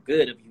greater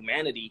good of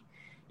humanity,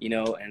 you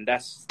know. And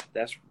that's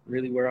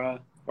really where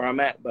I'm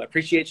at. But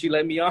appreciate you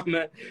letting me on,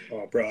 man.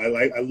 Oh, bro,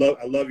 I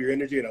love your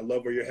energy, and I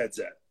love where your head's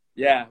at.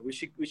 Yeah, we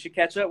should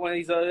catch up one of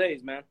these other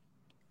days, man.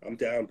 I'm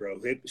down, bro.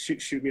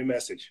 Shoot me a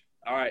message.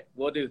 All right,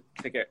 will do.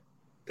 Take care.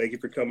 Thank you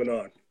for coming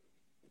on.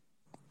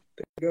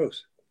 There he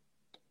goes,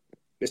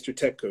 Mr.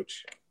 Tech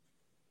Coach.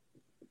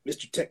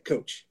 Mr. Tech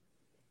Coach.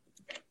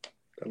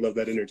 I love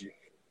that energy.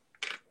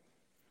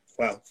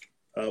 Wow.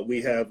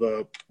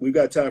 We've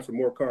got time for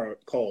more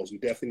calls. We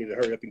definitely need to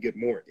hurry up and get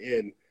more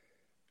in.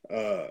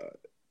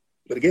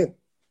 But again,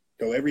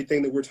 you know,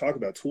 everything that we're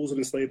talking about, tools of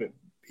enslavement,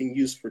 being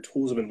used for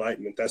tools of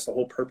enlightenment, that's the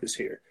whole purpose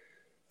here.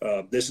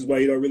 This is why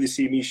you don't really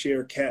see me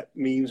share cat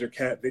memes or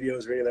cat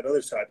videos or any of that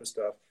other type of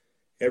stuff.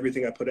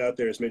 Everything I put out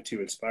there is meant to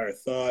inspire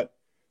thought,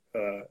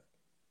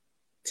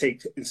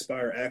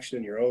 inspire action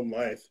in your own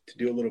life to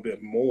do a little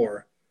bit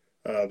more.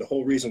 The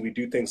whole reason we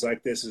do things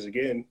like this is,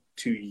 again,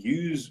 to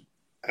use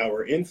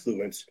our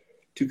influence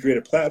to create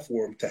a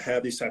platform to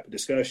have these type of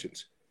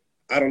discussions.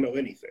 I don't know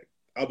anything.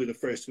 I'll be the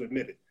first to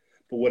admit it.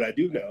 But what I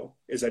do know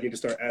is I need to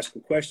start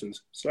asking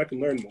questions so I can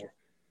learn more.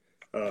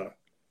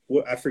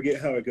 I forget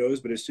how it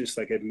goes, but it's just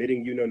like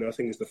admitting you know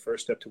nothing is the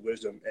first step to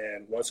wisdom.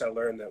 And once I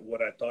learned that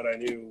what I thought I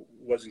knew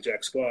wasn't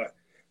jack squat,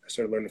 I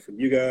started learning from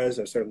you guys.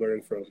 I started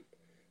learning from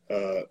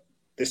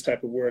this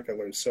type of work. I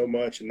learned so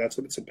much, and that's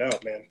what it's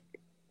about, man.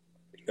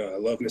 I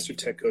love Mr.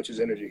 Tech Coach's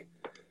energy.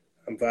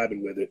 I'm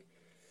vibing with it.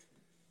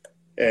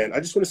 And I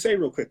just want to say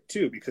real quick,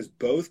 too, because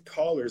both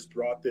callers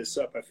brought this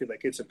up, I feel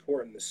like it's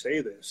important to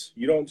say this.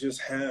 You don't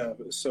just have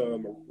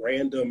some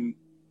random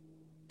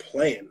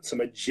plan,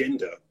 some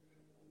agenda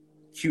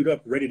queued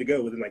up, ready to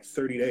go within like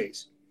 30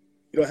 days.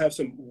 You don't have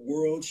some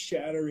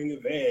world-shattering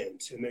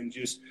event and then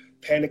just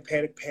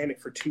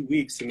panic for 2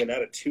 weeks. And then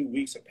out of 2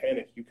 weeks of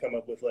panic, you come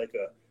up with like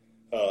a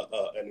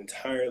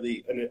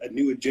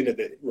new agenda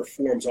that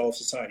reforms all of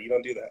society. You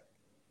don't do that.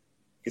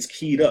 It's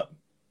keyed up.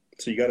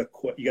 So you got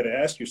to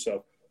ask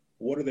yourself,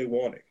 what are they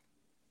wanting?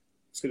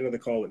 Let's get another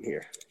call in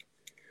here.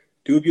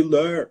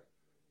 Tubular,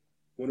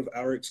 one of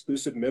our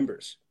exclusive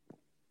members.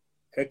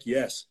 Heck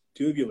yes,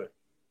 Tubular.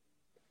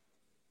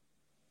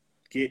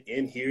 Get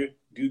in here,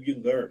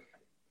 Tubular.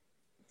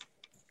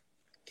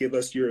 Give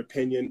us your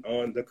opinion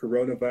on the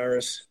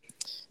coronavirus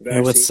vaccine.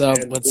 Hey, what's up?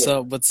 What's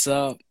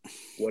up?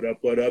 What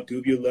up,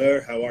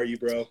 Tubular? How are you,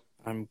 bro?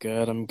 I'm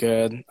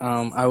good.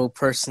 I will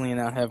personally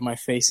not have my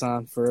face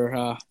on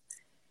for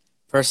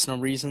personal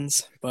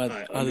reasons,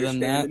 but other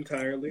than that,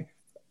 entirely.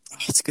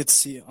 It's good to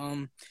see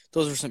you.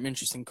 Those were some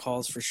interesting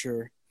calls for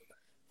sure.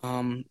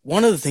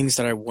 One of the things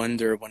that I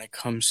wonder when it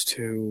comes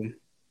to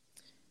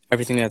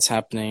everything that's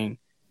happening,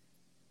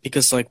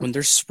 because like when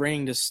they're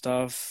spraying this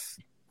stuff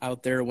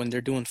out there, when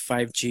they're doing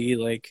 5G,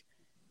 like,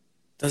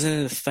 doesn't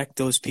it affect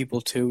those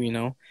people too, you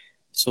know?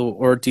 So,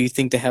 or do you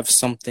think they have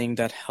something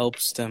that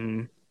helps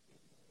them,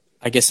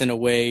 I guess, in a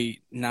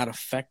way, not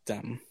affect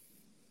them?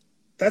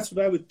 That's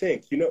what I would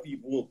think. You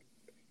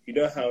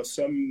know how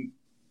some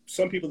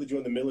people that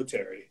join the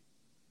military,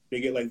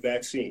 they get like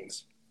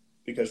vaccines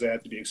because they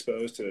have to be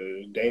exposed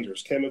to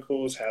dangerous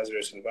chemicals,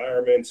 hazardous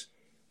environments,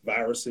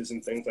 viruses,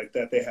 and things like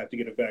that. They have to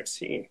get a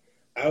vaccine.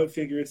 I would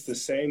figure it's the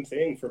same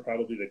thing for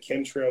probably the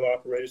chemtrail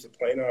operators, the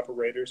plane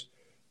operators,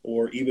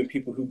 or even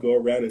people who go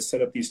around and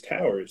set up these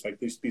towers, like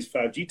these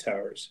 5G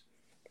towers.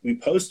 We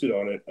posted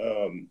on it,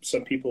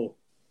 some people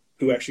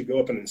who actually go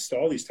up and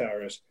install these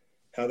towers,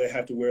 how they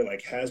have to wear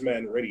like hazmat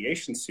and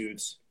radiation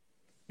suits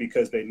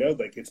because they know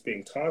like it's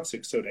being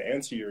toxic. So to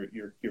answer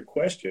your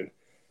question,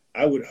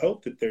 I would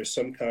hope that there's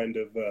some kind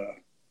of,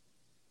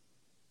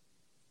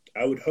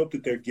 I would hope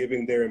that they're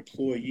giving their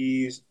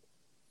employees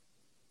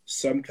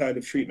some kind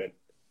of treatment,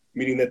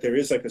 meaning that there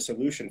is like a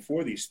solution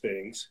for these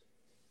things,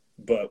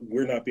 but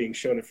we're not being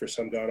shown it for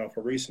some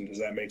god-awful reason. Does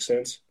that make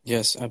sense?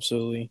 Yes,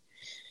 absolutely.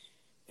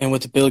 And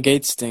with the Bill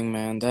Gates thing,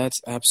 man,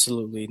 that's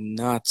absolutely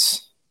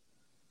nuts.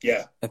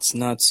 Yeah. That's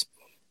nuts.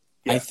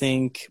 Yeah. I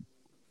think,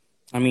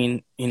 I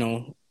mean, you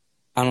know,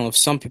 I don't know if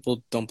some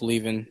people don't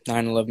believe in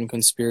 9/11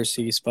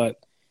 conspiracies,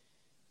 but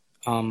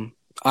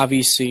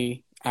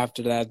obviously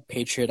after that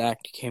Patriot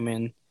Act came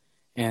in,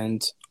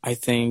 and I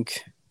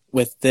think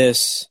with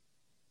this,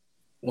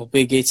 well,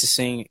 Bill Gates is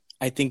saying,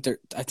 I think they're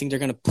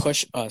going to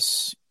push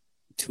us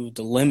to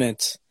the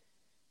limit,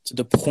 to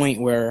the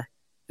point where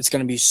it's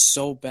going to be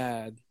so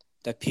bad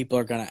that people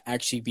are going to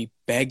actually be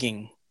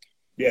begging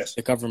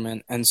the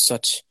government and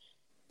such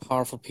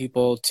powerful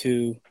people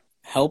to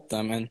help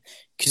them. And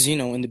because, you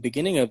know, in the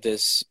beginning of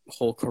this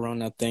whole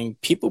corona thing,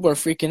 people were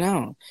freaking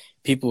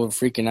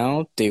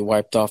out. They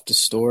wiped off the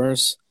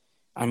stores.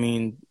 I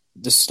mean,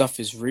 this stuff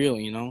is real,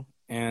 you know?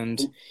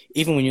 And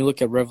even when you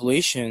look at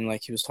Revelation,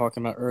 like he was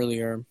talking about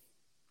earlier,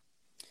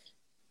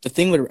 the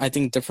thing that I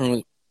think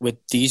different with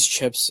these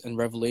chips and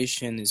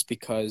Revelation is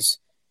because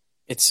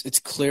it's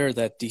clear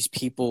that these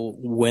people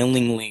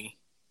willingly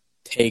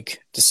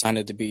take the sign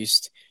of the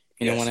beast.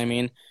 You know what I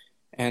mean?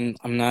 And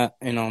I'm not,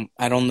 you know,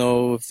 I don't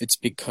know if it's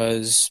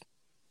because,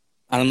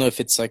 I don't know if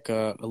it's like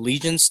a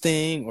allegiance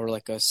thing or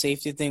like a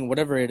safety thing,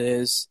 whatever it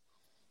is.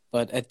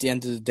 But at the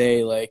end of the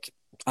day, like,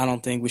 I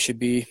don't think we should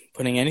be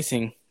putting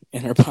anything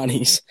in our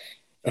bodies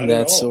in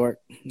that sort.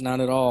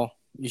 Not at all.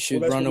 You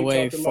should run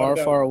away,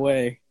 far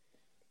away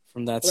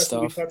from that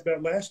stuff. That's what we talked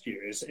about last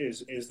year is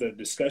the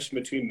discussion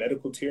between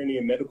medical tyranny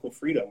and medical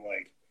freedom,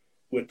 like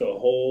with the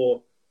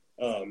whole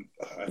I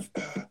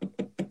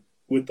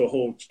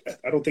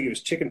don't think it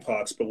was chicken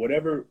pox, but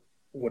whatever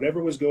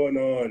was going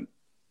on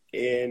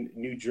in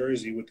New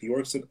Jersey with the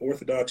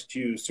Orthodox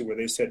Jews, to where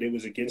they said it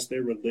was against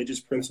their religious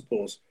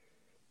principles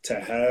to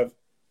have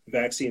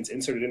vaccines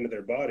inserted into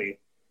their body.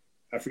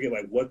 I forget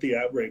like what the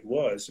outbreak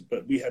was,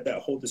 but we had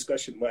that whole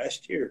discussion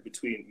last year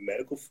between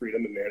medical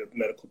freedom and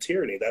medical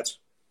tyranny. That's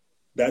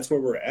where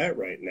we're at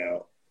right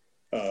now.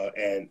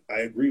 And I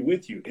agree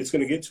with you. It's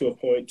going to get to a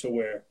point to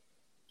where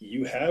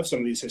you have some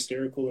of these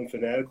hysterical and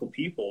fanatical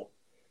people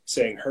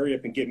saying, hurry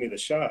up and get me the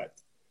shot.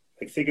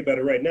 Like, think about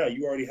it right now.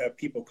 You already have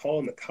people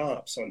calling the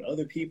cops on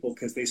other people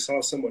because they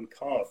saw someone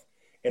cough,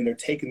 and they're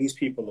taking these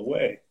people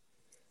away.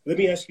 Let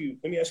me ask you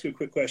a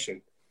quick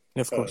question.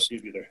 Of course.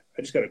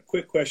 I just got a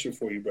quick question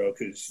for you, bro,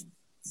 because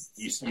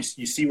you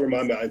see where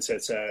my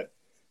mindset's at.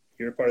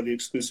 You're a part of the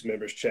exclusive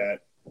members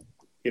chat.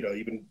 You know,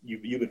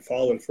 you've been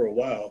following for a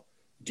while.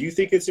 Do you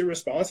think it's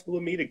irresponsible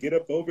of me to get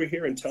up over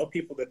here and tell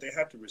people that they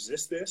have to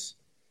resist this?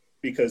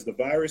 Because the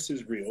virus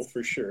is real,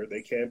 for sure.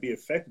 They can't be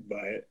affected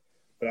by it.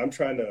 But I'm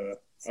trying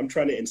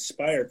to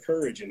inspire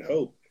courage and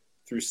hope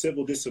through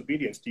civil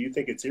disobedience. Do you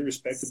think it's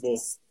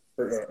irresponsible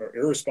or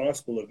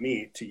irresponsible of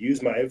me to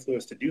use my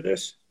influence to do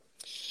this?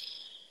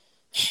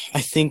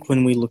 I think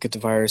when we look at the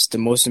virus, the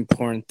most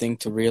important thing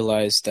to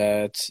realize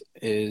that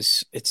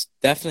is it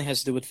definitely has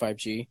to do with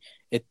 5G.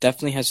 It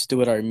definitely has to do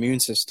with our immune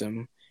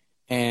system.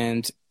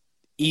 And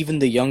even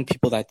the young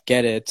people that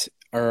get it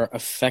are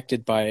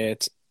affected by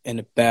it in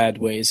a bad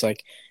ways,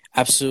 like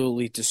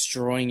absolutely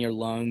destroying your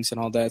lungs and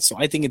all that. So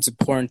I think it's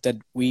important that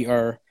we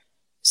are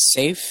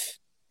safe,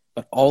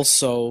 but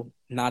also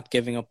not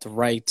giving up the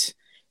right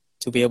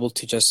to be able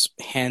to just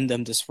hand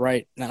them this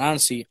right. And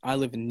honestly, I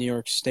live in New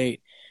York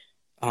State.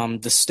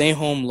 The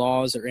stay-home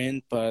laws are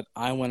in, but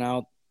I went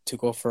out to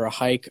go for a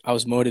hike. I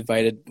was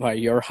motivated by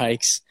your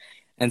hikes,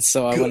 and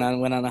so I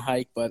went on a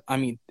hike. But I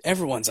mean,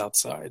 everyone's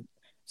outside,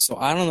 so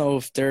I don't know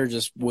if they're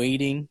just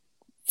waiting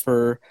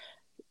for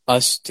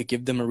us to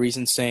give them a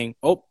reason, saying,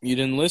 "Oh, you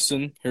didn't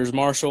listen. Here's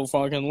martial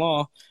fucking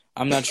law."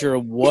 I'm not sure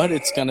what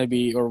it's gonna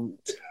be, or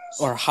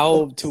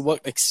how, to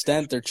what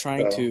extent they're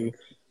trying to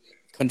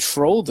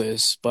control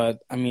this. But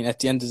I mean, at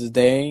the end of the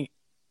day,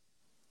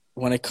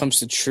 when it comes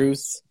to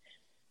truth,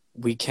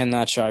 we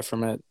cannot shy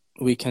from it.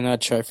 We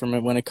cannot shy from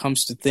it. When it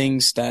comes to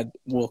things that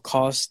will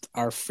cost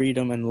our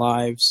freedom and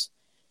lives,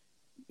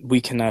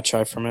 we cannot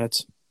shy from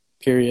it,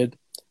 period.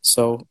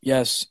 So,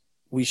 yes,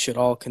 we should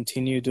all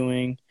continue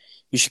doing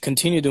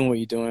what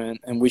you're doing,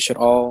 and we should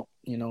all,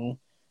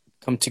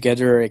 come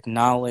together,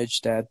 acknowledge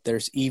that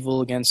there's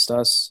evil against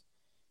us,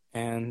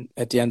 and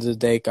at the end of the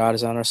day, God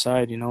is on our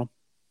side,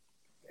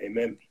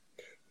 Amen.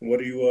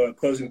 What are you,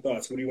 closing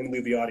thoughts? What do you want to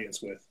leave the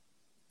audience with?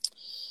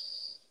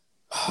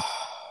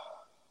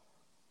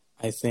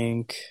 I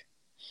think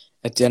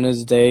at the end of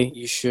the day,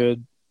 you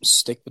should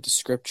stick with the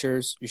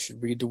scriptures. You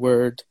should read the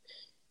word.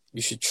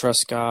 You should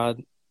trust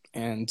God.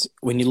 And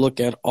when you look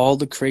at all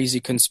the crazy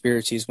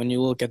conspiracies, when you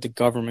look at the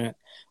government,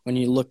 when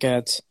you look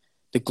at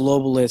the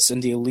globalists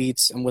and the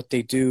elites and what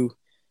they do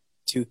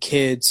to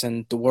kids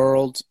and the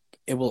world,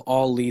 it will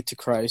all lead to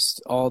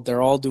Christ.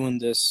 They're all doing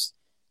this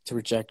to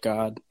reject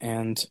God.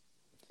 And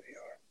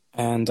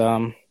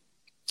God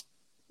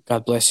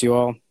bless you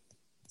all.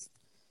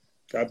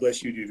 God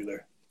bless you, Dubular.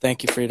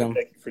 Thank you, Freedom.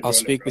 Thank you for I'll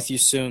speak with you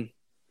soon.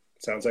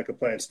 Sounds like a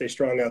plan. Stay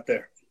strong out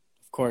there.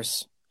 Of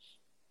course.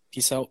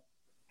 Peace out.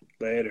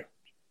 Later.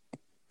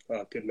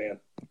 Oh, good man.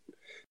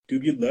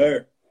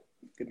 Dubular.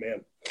 Good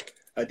man.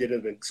 I did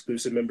an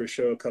exclusive member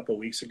show a couple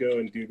weeks ago,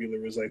 and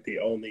Dubular was like the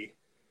only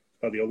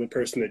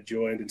person that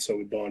joined, and so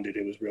we bonded.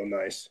 It was real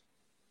nice.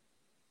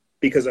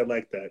 Because I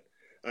like that.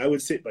 I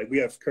would sit, we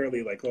have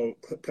currently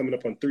coming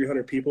up on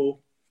 300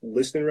 people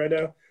listening right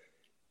now.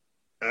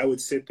 I would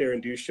sit there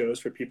and do shows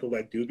for people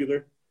like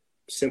Dubular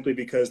simply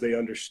because they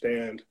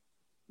understand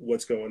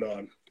what's going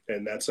on.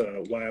 And that's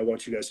why I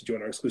want you guys to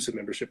join our exclusive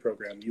membership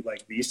program. You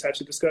like these types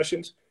of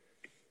discussions?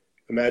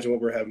 Imagine what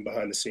we're having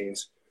behind the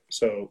scenes.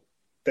 So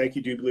thank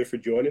you, Dubular, for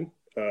joining.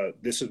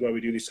 This is why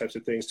we do these types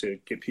of things, to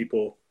give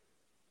people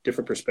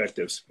different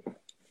perspectives.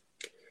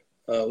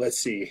 Let's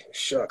see.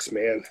 Shucks,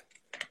 man.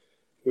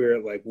 We're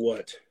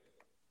at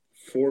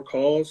 4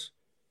 calls?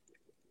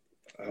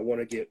 I want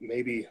to get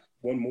maybe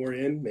one more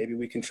in. Maybe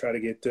we can try to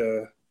get,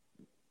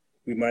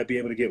 we might be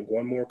able to get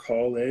one more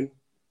call in,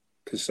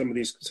 because some of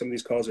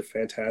these calls are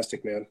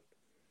fantastic, man.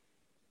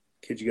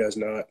 Kid you guys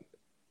not.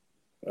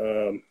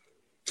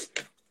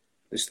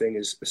 This thing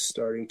is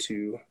starting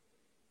to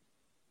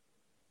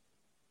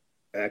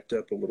act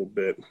up a little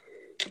bit.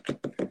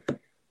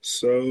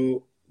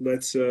 So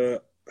let's, man,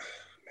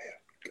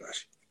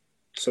 gosh,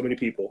 so many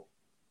people.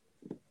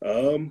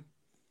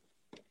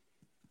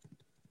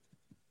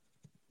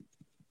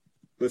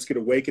 Let's get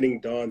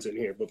Awakening Dawns in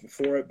here. But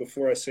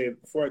before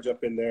I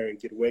jump in there and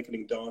get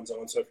Awakening Dawns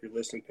on, so if you're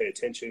listening, pay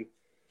attention.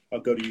 I'll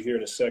go to you here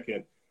in a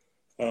second.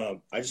 I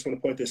just want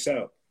to point this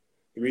out.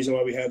 The reason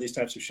why we have these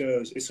types of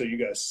shows is so you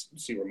guys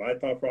see where my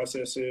thought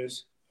process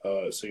is,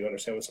 so you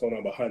understand what's going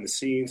on behind the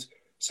scenes.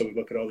 So we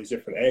look at all these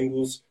different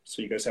angles,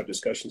 so you guys have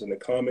discussions in the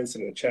comments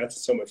and in the chats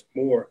and so much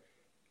more.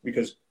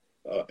 Because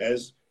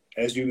as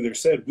you there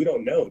said, we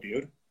don't know,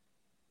 dude.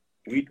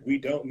 We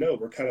don't know.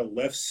 We're kind of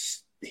left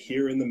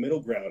here in the middle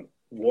ground,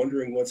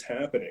 wondering what's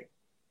happening.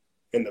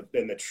 And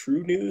the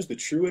true news, the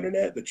true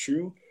internet, the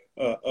true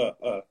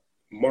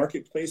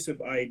marketplace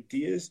of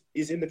ideas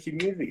is in the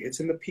community. It's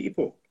in the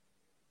people.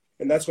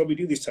 And that's why we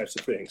do these types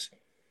of things.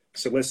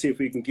 So let's see if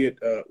we can get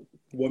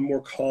one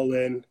more call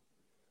in.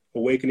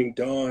 Awakening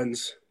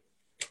Dawns,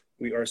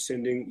 we are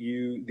sending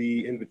you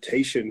the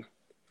invitation.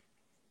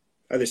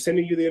 Either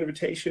sending you the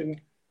invitation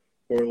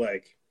or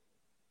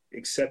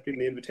accepting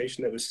the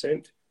invitation that was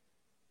sent.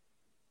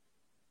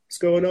 What's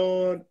going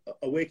on,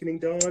 Awakening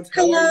Dawns?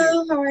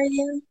 Hello, how are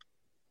you?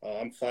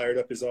 I'm fired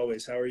up as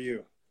always. How are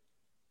you?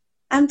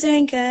 I'm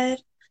doing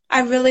good.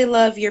 I really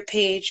love your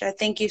page. I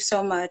thank you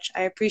so much.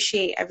 I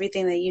appreciate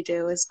everything that you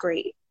do. It's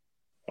great.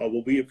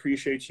 Well, we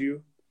appreciate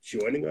you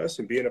joining us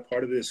and being a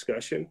part of the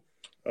discussion.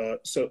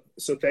 So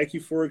thank you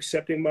for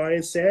accepting my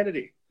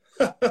insanity.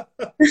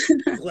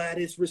 Glad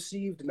it's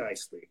received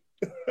nicely.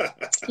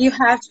 You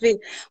have to be.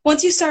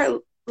 Once you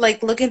start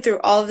looking through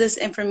all of this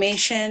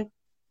information,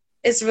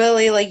 It's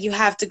really like you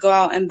have to go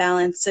out and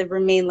balance to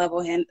remain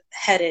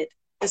level-headed.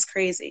 It's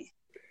crazy.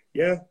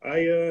 Yeah,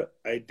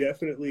 I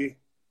definitely,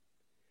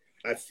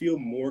 I feel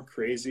more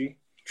crazy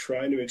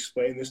trying to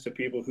explain this to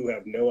people who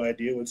have no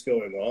idea what's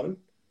going on,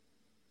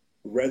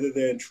 rather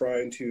than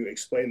trying to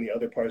explain the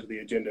other parts of the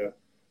agenda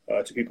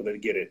to people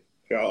that get it.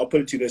 I'll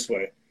put it to you this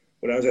way.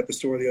 When I was at the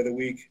store the other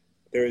week,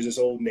 there was this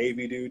old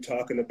Navy dude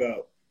talking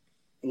about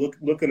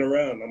looking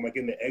around. I'm like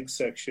in the egg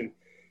section.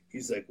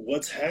 He's like,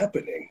 "What's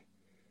happening?"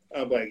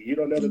 I'm like, "You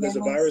don't know that there's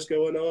a virus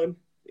going on?"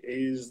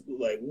 He's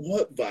like,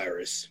 "What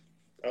virus?"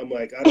 I'm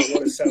like, "I don't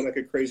want to sound like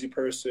a crazy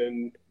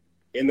person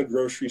in the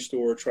grocery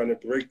store trying to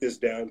break this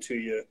down to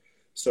you.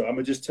 So I'm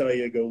going to just tell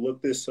you, go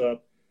look this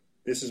up.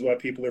 This is why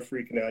people are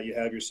freaking out. You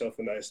have yourself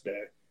a nice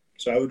day."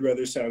 So I would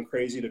rather sound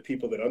crazy to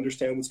people that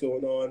understand what's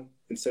going on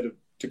instead of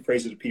to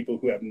crazy to people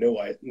who have no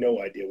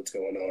idea what's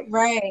going on.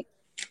 Right.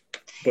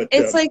 But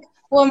it's like,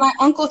 well, my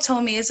uncle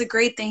told me it's a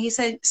great thing. He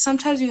said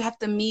sometimes you have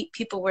to meet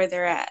people where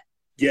they're at.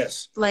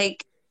 Yes.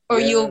 Like, or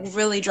you'll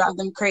really drive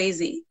them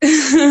crazy.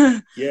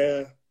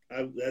 Yeah.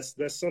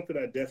 That's something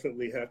I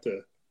definitely have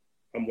to,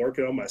 I'm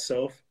working on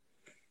myself.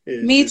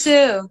 Me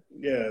too.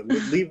 Yeah.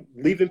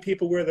 Leaving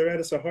people where they're at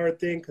is a hard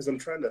thing because I'm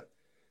trying to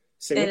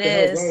say, what the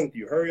hell's wrong with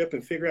you? Hurry up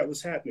and figure out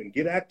what's happening.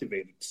 Get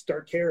activated.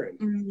 Start caring.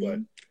 Mm-hmm. But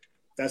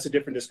that's a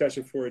different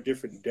discussion for a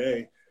different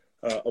day.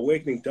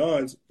 Awakening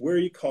Dawns, where are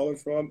you calling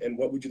from and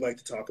what would you like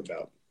to talk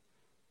about?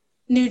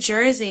 New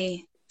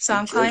Jersey. So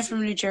I'm calling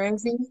from New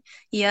Jersey.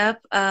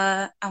 Yep.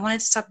 I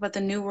wanted to talk about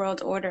the New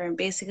World Order and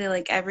basically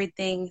like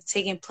everything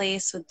taking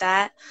place with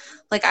that.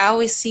 Like I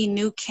always see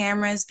new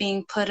cameras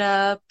being put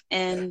up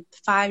and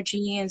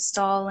 5G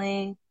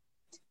installing.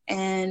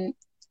 And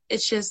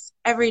it's just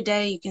every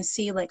day you can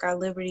see like our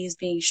liberties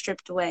being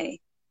stripped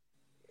away.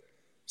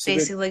 So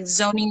basically like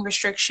zoning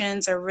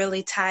restrictions are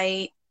really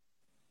tight.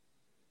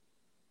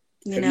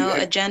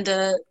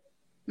 Agenda.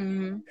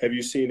 Mm-hmm. Have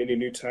you seen any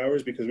new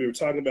towers? Because we were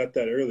talking about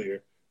that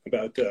earlier,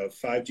 about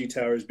 5G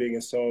towers being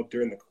installed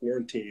during the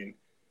quarantine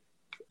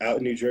out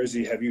in New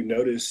Jersey. Have you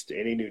noticed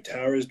any new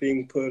towers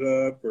being put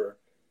up or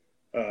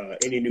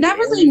any new? Not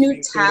really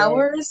new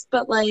towers,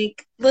 but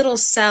like little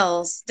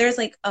cells. There's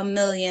like 1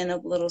 million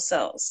of little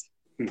cells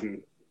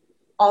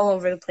all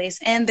over the place.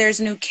 And there's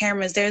new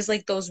cameras. There's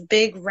like those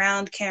big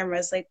round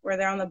cameras, like where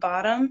they're on the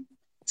bottom.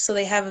 So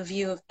they have a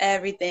view of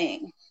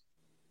everything.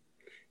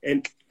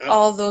 And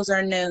all those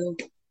are new.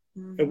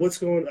 And what's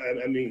going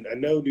on? I mean, I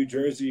know New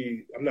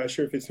Jersey, I'm not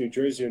sure if it's New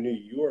Jersey or New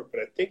York,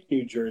 but I think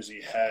New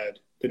Jersey had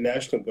the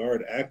National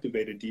Guard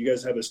activated. Do you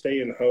guys have a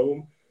stay in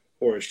home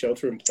or a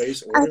shelter in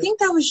place order? I think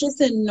that was just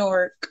in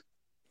Newark.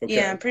 Okay.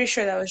 Yeah, I'm pretty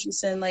sure that was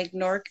just in like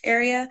Newark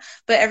area,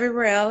 but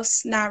everywhere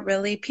else, not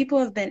really. People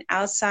have been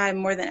outside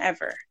more than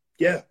ever.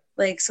 Yeah.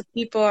 Like, so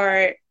people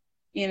are,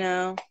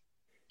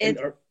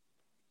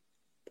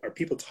 Are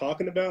people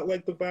talking about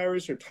like the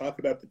virus or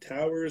talking about the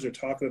towers or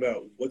talking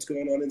about what's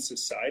going on in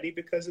society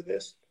because of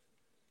this?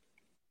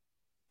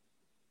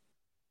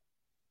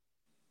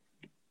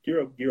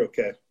 You're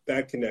okay.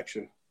 Bad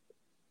connection.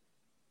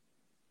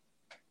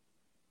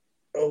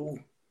 Oh.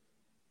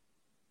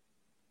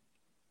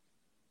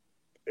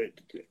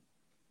 It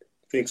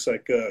thinks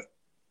like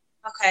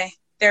okay,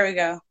 there we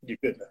go. You're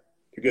good now.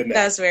 You're good now.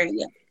 That was weird.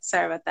 Yeah.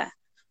 Sorry about that.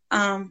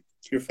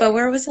 You're fine. But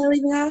where was I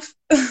leaving off?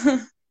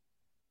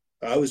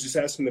 I was just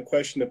asking the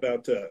question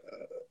about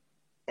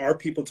are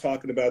people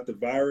talking about the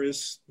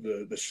virus,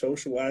 the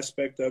social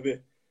aspect of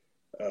it?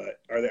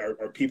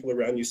 Are people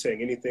around you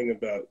saying anything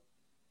about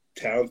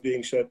towns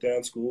being shut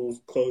down,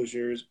 schools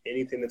closures,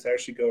 anything that's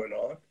actually going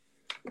on?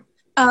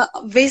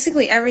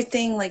 Basically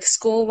everything, like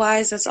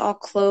school-wise, that's all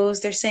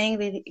closed. They're saying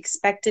they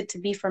expect it to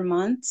be for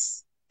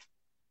months.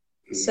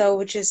 So,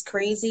 which is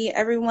crazy.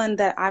 Everyone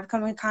that I've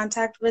come in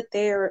contact with,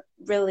 they're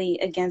really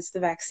against the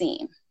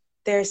vaccine.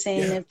 They're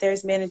saying if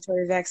there's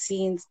mandatory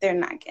vaccines, they're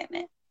not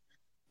getting it.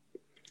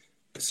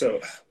 So,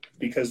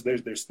 because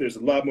there's a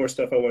lot more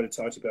stuff I want to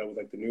talk about with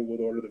like the New World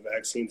Order, the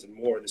vaccines, and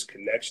more. This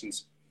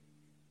connection's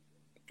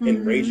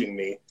enraging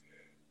me.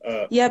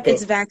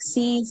 It's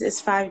vaccines,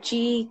 it's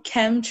 5G,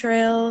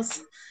 chemtrails,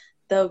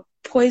 the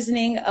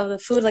poisoning of the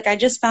food. Like I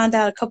just found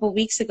out a couple of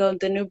weeks ago,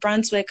 the New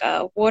Brunswick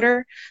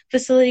water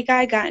facility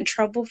guy got in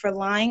trouble for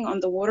lying on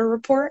the water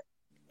report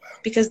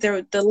because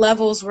the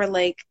levels were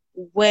like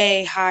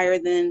way higher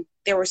than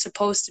they were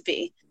supposed to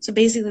be. So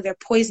basically they're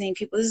poisoning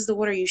people. This is the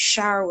water you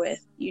shower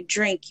with, you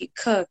drink, you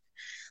cook.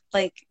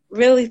 Like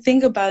really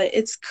think about it.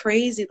 It's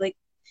crazy. Like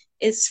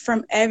it's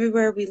from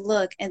everywhere we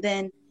look. And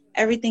then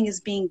everything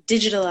is being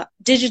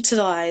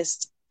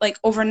digitalized like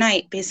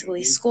overnight,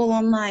 basically. School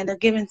online. They're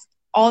giving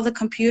all the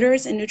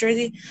computers in New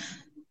Jersey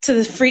to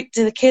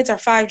the kids are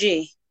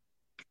 5G.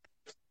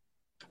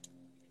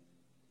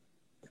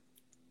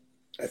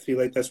 I feel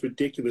like that's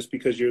ridiculous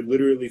because you're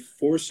literally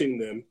forcing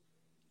them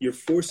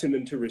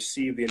to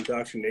receive the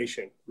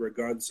indoctrination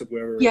regardless of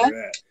wherever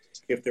they're at.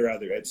 If they're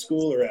either at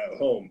school or at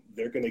home,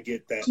 they're going to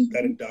get that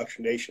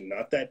indoctrination,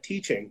 not that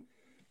teaching.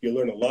 You'll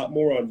learn a lot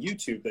more on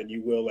YouTube than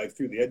you will like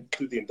through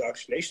the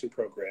indoctrination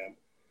program.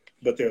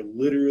 but they're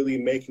literally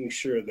making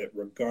sure that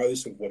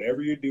regardless of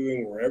whatever you're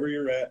doing, wherever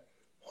you're at,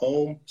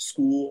 home,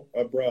 school,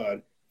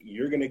 abroad,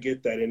 you're going to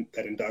get that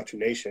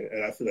indoctrination.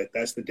 And I feel like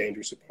that's the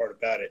dangerous part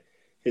about it,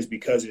 is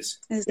because it's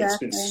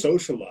been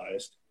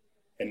socialized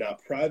and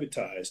not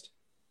privatized.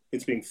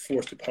 It's being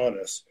forced upon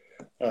us.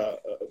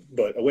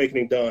 But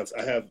Awakening Dawns,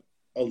 I have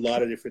a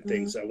lot of different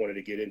things I wanted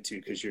to get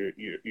into, because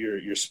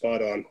you're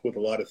spot on with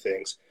a lot of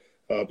things.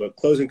 But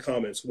closing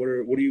comments, what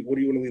do you want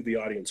to leave the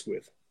audience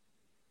with?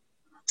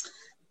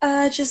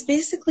 Just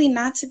basically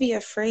not to be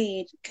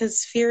afraid,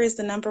 because fear is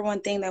the number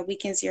one thing that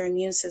weakens your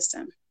immune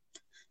system.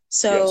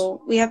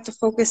 So we have to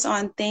focus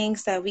on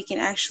things that we can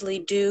actually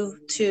do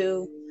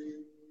to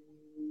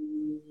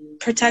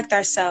protect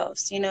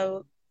ourselves. You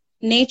know,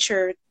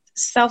 nature,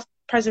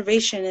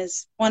 self-preservation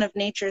is one of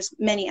nature's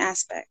many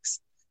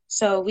aspects.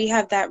 So we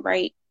have that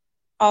right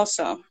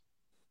also,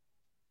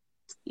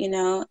 you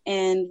know,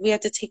 and we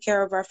have to take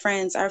care of our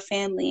friends, our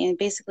family, and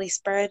basically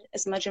spread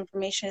as much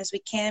information as we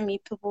can,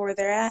 meet people where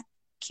they're at,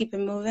 keep it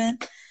moving,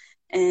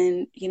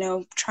 and, you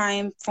know, try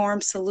and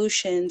form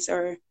solutions,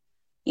 or,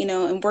 you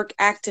know, and work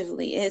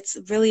actively. It's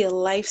really a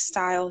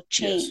lifestyle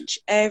change.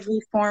 Every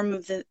form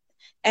of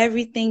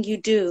everything you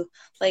do.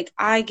 Like,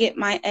 I get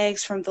my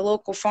eggs from the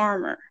local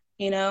farmer,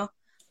 you know,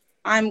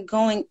 I'm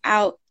going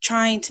out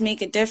trying to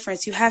make a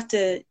difference. You have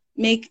to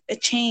make a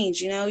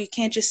change, you know. You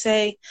can't just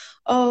say,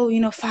 oh, you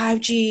know,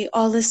 5G,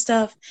 all this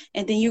stuff,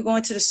 and then you're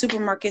going to the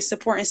supermarket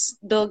supporting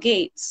Bill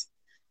Gates,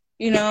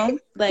 you know.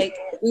 Like,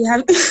 we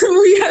have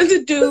we have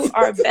to do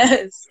our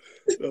best.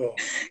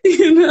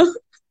 You know.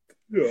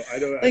 No, I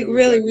know. Like,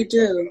 really, we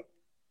do.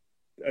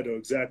 I know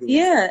exactly what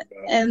you're talking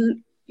about.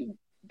 And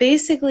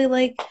basically,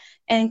 like,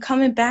 and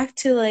coming back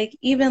to, like,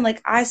 even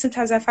like, I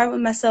fight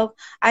with myself.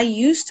 I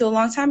used to, a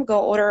long time ago,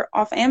 order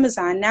off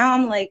Amazon. Now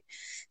I'm like,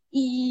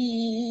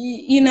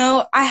 you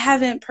know, I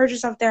haven't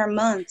purchased off there in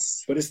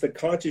months. But it's the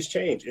conscious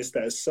change. It's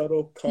that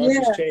subtle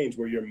conscious change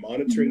where you're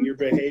monitoring your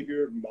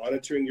behavior,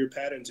 monitoring your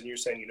patterns, and you're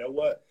saying, you know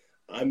what?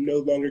 I'm no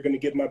longer going to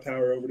give my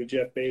power over to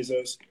Jeff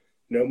Bezos.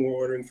 No more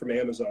ordering from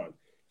Amazon.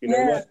 You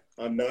know what?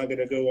 I'm not going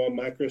to go on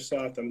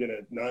Microsoft. I'm going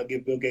to not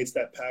give Bill Gates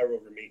that power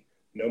over me.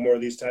 No more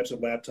of these types of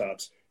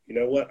laptops. You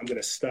know what? I'm going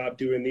to stop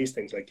doing these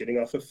things, like getting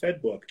off of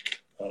FedBook,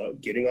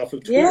 getting off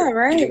of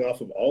Twitter, getting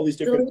off of all these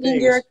different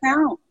things. Your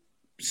account.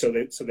 So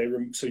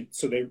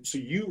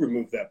you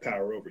remove that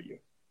power over you.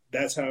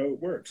 That's how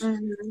it works.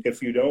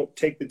 If you don't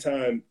take the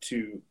time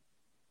to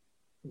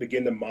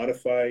begin to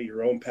modify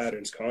your own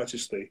patterns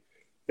consciously,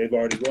 they've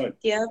already won.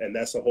 And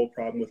that's the whole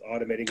problem with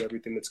automating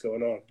everything that's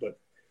going on. But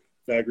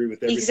I agree with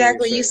everything.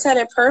 Exactly. You said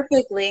it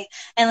perfectly.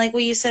 And like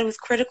what you said with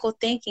critical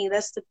thinking,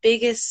 that's the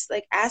biggest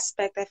like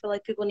aspect I feel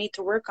like people need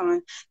to work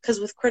on, because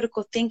with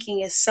critical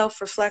thinking is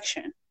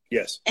self-reflection.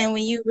 Yes. And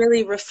when you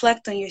really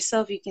reflect on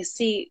yourself, you can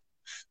see,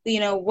 you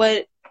know,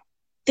 what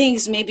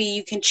things maybe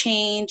you can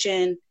change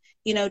and,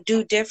 you know,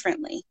 do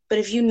differently. But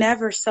if you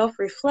never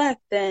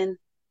self-reflect, then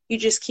you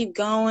just keep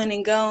going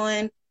and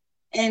going.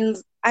 And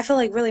I feel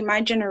like really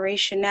my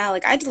generation now,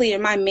 like, I deleted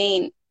my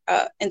main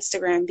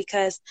Instagram,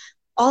 because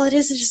all it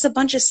is just a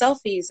bunch of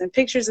selfies and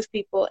pictures of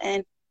people,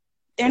 and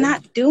they're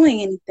not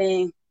doing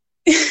anything.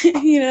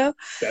 You know,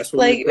 that's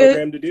what we're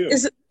programmed to do.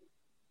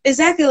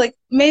 Exactly. Like,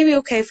 maybe,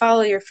 okay,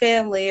 follow your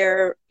family,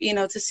 or, you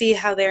know, to see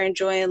how they're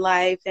enjoying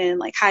life and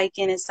like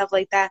hiking and stuff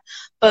like that.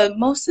 But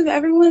most of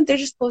everyone, they're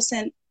just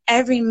posting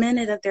every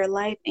minute of their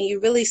life, and you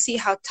really see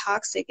how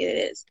toxic it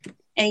is.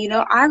 And, you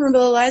know, I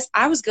realized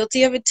I was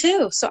guilty of it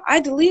too. So I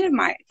deleted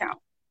my account.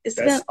 It's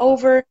been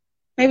over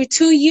maybe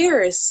 2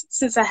 years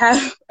since I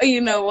have,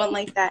 you know, one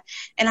like that.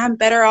 And I'm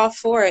better off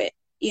for it.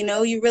 You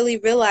know, you really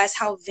realize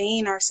how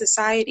vain our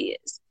society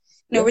is.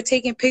 You know, we're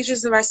taking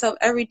pictures of ourselves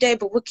every day,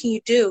 but what can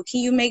you do? Can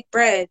you make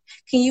bread?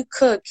 Can you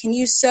cook? Can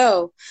you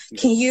sew?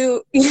 Can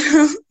you, you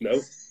know?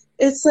 No.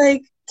 It's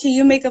like, can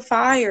you make a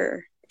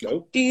fire?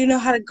 No. Do you know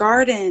how to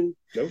garden?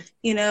 No.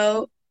 You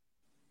know,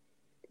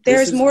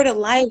 there's more to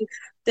life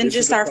than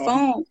just our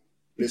phone.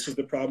 This is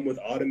the problem with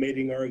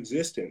automating our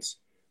existence.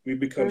 We've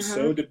become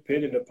so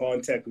dependent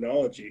upon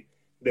technology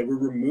that we're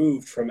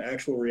removed from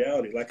actual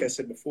reality. Like I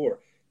said before,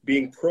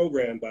 being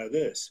programmed by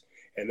this.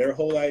 And their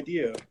whole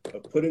idea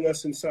of putting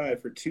us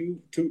inside for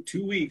two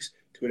weeks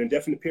to an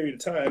indefinite period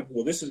of time,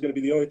 well, this is going to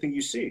be the only thing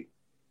you see.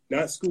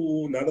 Not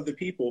school, not other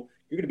people.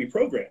 You're going to be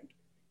programmed.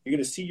 You're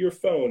going to see your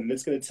phone, and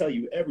it's going to tell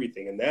you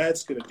everything, and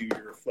that's going to do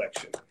your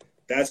reflection.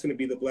 That's going to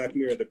be the black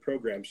mirror that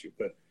programs you.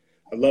 But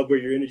I love where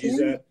your energy's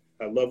at.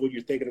 I love what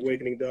you're thinking,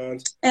 Awakening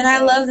Dawns. And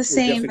I love the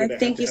same.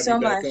 Thank you so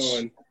much.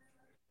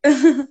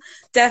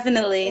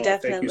 Definitely.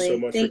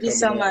 Thank you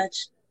so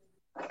much.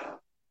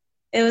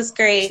 It was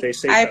great. Stay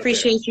safe. I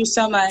appreciate you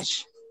so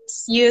much.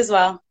 You as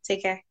well.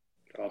 Take care.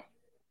 Oh,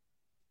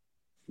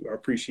 you are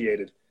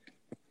appreciated.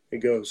 It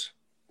goes.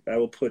 I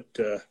will put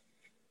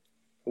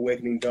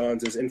Awakening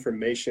Dawns'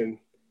 information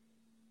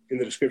in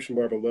the description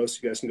bar below, so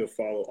you guys can go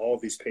follow all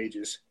of these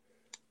pages.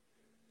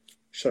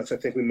 Shucks, I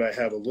think we might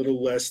have a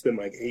little less than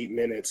like 8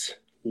 minutes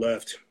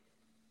left.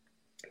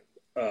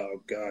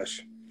 Oh,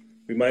 gosh.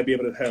 We might be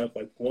able to have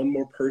like one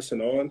more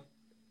person on.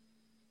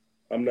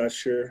 I'm not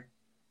sure.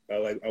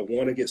 I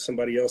want to get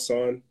somebody else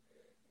on.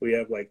 We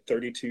have like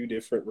 32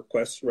 different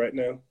requests right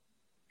now.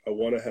 I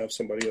want to have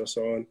somebody else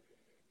on,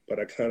 but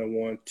I kind of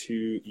want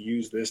to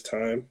use this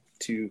time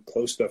to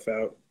close stuff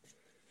out.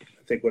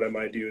 I think what I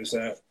might do is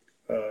that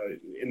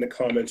in the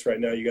comments right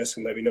now, you guys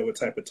can let me know what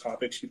type of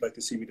topics you'd like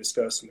to see me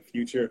discuss in the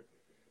future.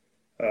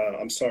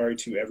 I'm sorry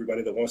to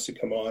everybody that wants to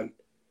come on.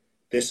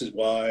 This is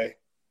why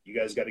you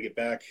guys got to get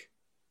back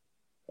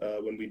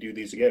when we do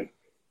these again.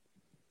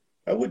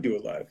 I would do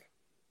it live.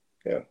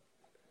 Yeah.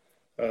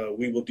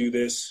 We will do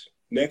this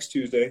next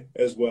Tuesday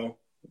as well.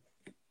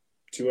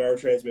 2-hour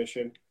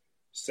transmission,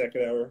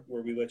 second hour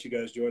where we let you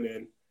guys join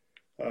in.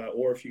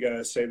 Or if you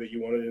guys say that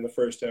you want it in the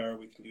first hour,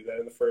 we can do that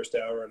in the first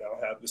hour, and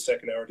I'll have the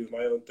second hour do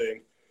my own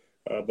thing.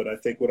 But I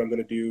think what I'm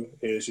going to do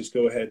is just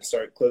go ahead and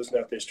start closing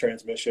out this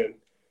transmission.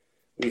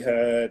 We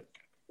had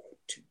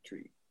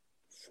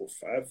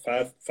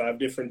 5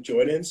 different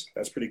join-ins.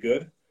 That's pretty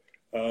good.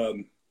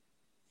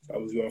 I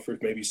was going for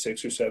maybe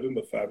 6 or 7,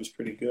 but 5 is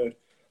pretty good.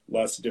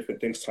 Lots of different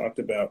things talked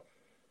about.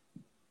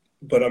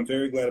 But I'm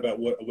very glad about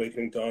what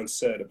Awakening Dawn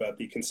said about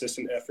the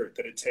consistent effort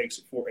that it takes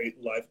for a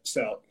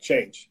lifestyle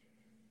change.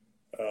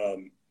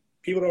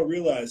 People don't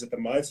realize that the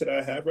mindset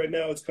I have right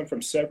now, it's come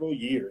from several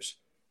years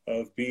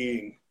of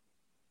being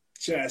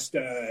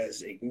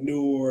chastised,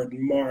 ignored,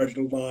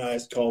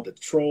 marginalized, called a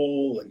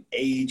troll, an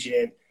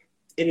agent,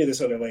 any of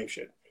this other lame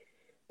shit.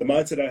 The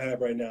mindset I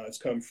have right now has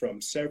come from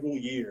several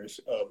years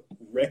of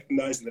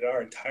recognizing that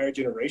our entire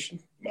generation,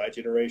 my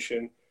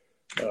generation,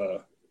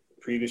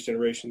 previous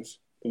generations,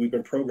 we've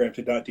been programmed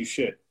to not do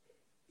shit.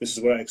 This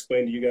is what I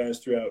explained to you guys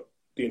throughout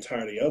the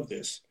entirety of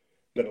this,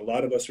 that a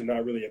lot of us are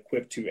not really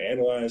equipped to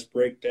analyze,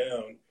 break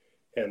down,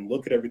 and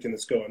look at everything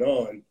that's going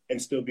on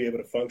and still be able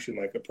to function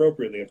like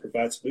appropriately and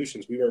provide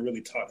solutions. We weren't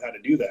really taught how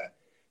to do that.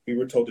 We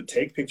were told to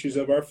take pictures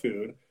of our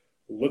food,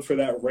 look for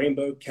that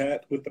rainbow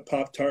cat with the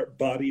Pop-Tart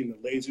body and the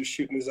lasers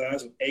shooting his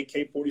eyes with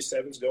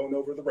AK-47s going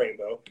over the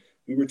rainbow.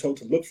 We were told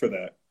to look for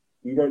that.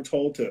 We weren't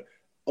told to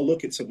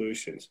look at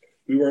solutions.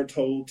 We weren't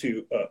told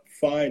to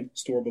find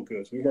storable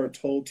goods. We weren't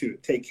told to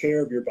take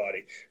care of your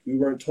body. We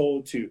weren't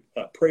told to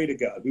pray to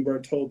God. We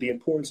weren't told the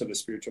importance of a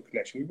spiritual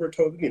connection. We weren't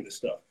told any of this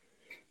stuff.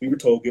 We were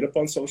told get up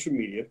on social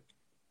media,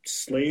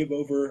 slave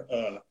over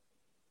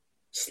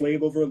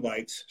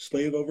likes,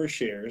 slave over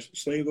shares,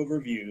 slave over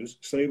views,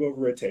 slave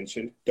over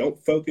attention. Don't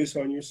focus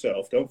on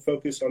yourself. Don't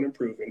focus on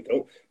improving.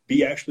 Don't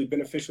be actually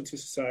beneficial to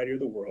society or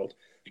the world.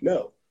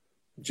 No,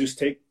 just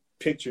take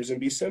pictures and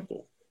be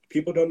simple.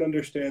 People don't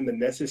understand the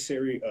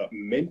necessary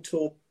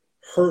mental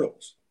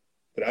hurdles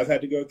that I've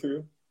had to go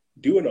through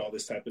doing all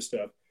this type of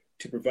stuff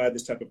to provide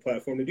this type of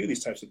platform to do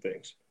these types of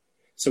things.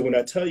 So when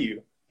I tell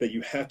you that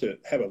you have to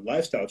have a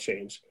lifestyle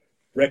change,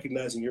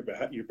 recognizing your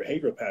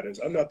behavioral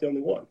patterns, I'm not the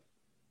only one.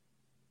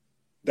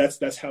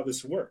 That's how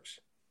this works.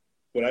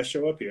 When I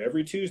show up here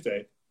every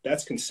Tuesday,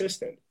 that's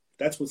consistent.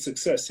 That's what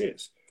success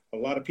is. A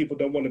lot of people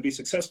don't want to be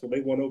successful.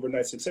 They want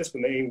overnight success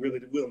when they ain't really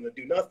willing to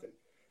do nothing.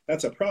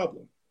 That's a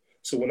problem.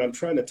 So when I'm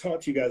trying to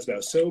talk to you guys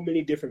about so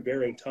many different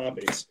varying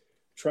topics,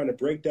 trying to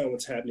break down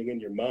what's happening in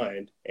your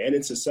mind and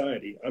in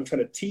society, I'm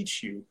trying to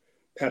teach you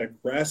how to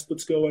grasp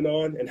what's going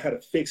on and how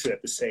to fix it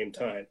at the same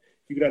time.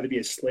 You can either be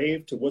a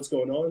slave to what's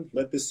going on,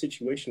 let this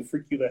situation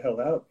freak you the hell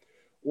out,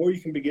 or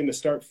you can begin to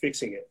start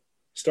fixing it,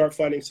 start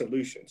finding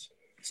solutions.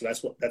 So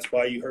that's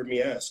why you heard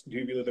me ask, do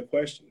you really the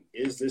question,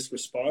 is this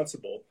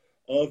responsible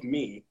of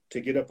me to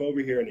get up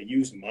over here and to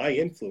use my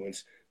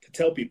influence to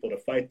tell people to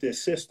fight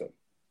this system?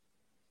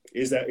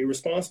 Is that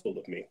irresponsible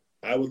of me?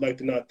 I would like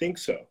to not think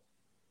so.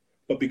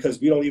 But because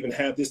we don't even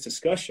have this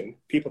discussion,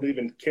 people don't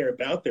even care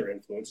about their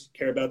influence,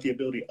 care about the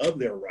ability of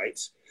their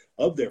rights,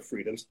 of their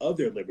freedoms, of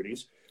their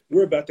liberties.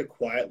 We're about to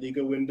quietly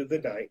go into the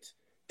night,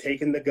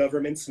 taking the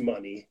government's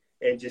money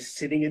and just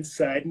sitting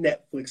inside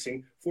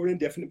Netflixing for an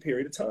indefinite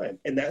period of time.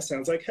 And that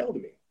sounds like hell to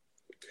me.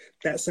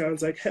 That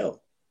sounds like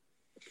hell.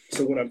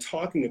 So when I'm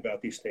talking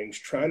about these things,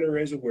 trying to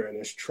raise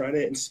awareness, trying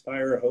to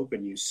inspire hope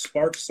in you,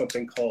 spark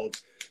something called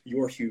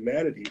your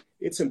humanity,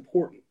 it's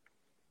important.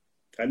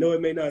 I know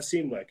it may not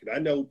seem like it. I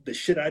know the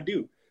shit I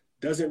do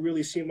doesn't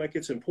really seem like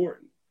it's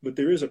important, but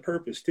there is a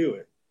purpose to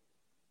it.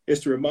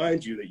 It's to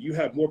remind you that you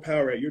have more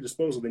power at your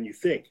disposal than you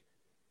think.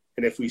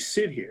 And if we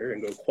sit here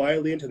and go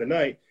quietly into the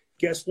night,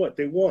 guess what?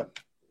 They won.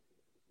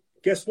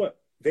 Guess what?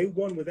 They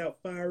won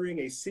without firing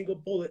a single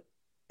bullet,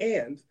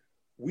 and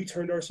we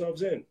turned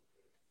ourselves in.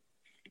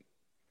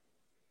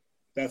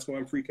 That's why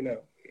I'm freaking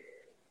out.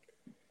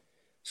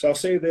 So I'll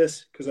say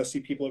this because I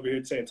see people over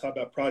here saying, talk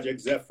about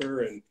Project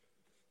Zephyr and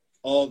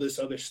all this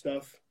other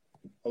stuff.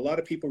 A lot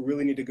of people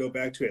really need to go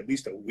back to at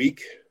least a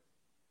week,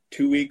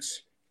 2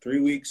 weeks, 3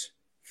 weeks,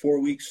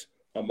 4 weeks,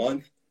 a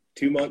month,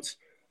 2 months.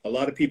 A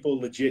lot of people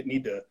legit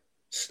need to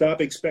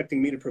stop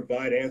expecting me to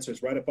provide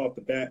answers right up off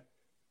the bat.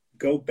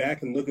 Go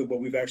back and look at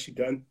what we've actually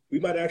done. We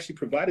might have actually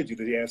provided you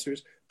the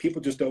answers.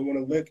 People just don't want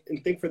to look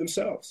and think for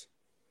themselves.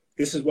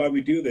 This is why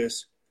we do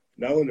this,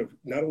 not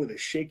only to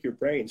shake your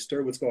brain,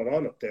 stir what's going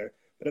on up there,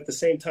 but at the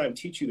same time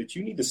teach you that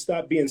you need to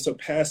stop being so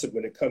passive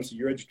when it comes to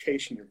your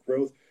education, your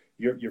growth,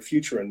 your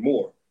future, and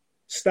more.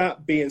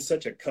 Stop being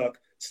such a cuck.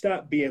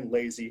 Stop being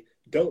lazy.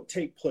 Don't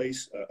take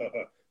place.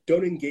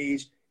 Don't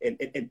engage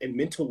in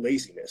mental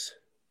laziness.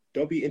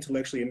 Don't be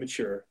intellectually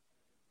immature.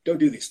 Don't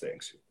do these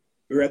things.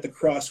 We're at the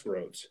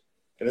crossroads.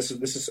 And this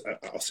is.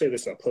 I'll say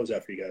this and I'll close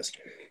out for you guys.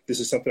 This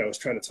is something I was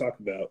trying to talk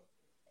about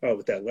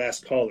with that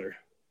last caller,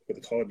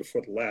 with the caller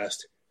before the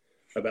last,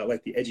 about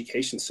like the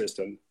education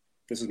system.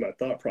 This is my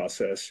thought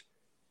process.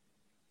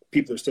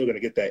 People are still going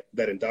to get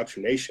that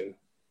indoctrination.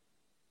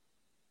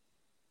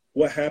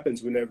 What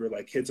happens whenever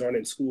like kids aren't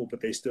in school, but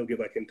they still get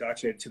like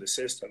indoctrinated to the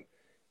system?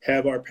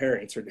 Have our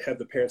parents or have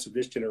the parents of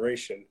this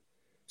generation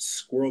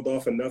squirreled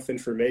off enough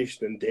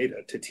information and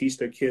data to teach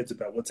their kids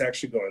about what's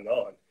actually going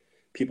on?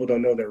 People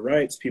don't know their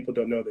rights. People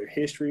don't know their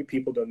history.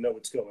 People don't know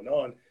what's going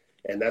on.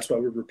 And that's why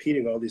we're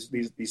repeating all these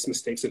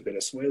mistakes of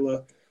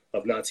Venezuela,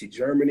 of Nazi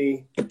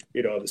Germany,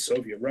 the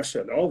Soviet Russia,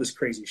 and all this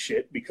crazy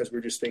shit, because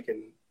we're just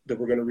thinking that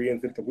we're going to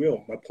reinvent the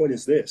wheel. My point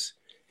is this.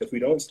 If we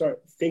don't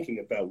start thinking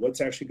about what's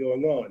actually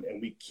going on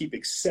and we keep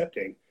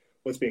accepting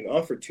what's being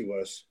offered to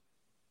us,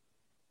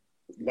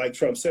 like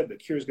Trump said, the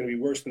cure is going to be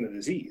worse than the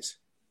disease.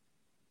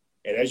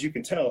 And as you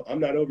can tell, I'm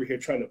not over here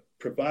trying to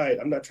provide.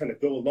 I'm not trying to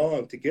go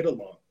along to get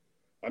along.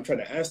 I'm trying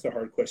to ask the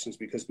hard questions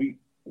because we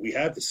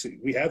have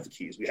the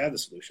keys. We have the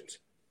solutions.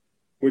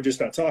 We're just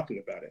not talking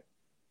about it,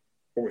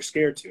 or we're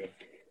scared to.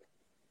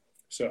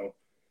 So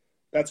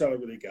that's all I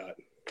really got.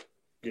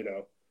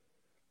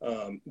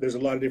 There's a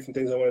lot of different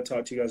things I want to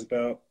talk to you guys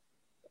about.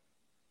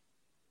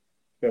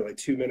 We have like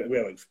 2 minutes. We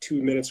have like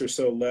 2 minutes or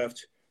so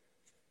left.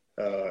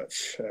 I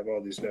have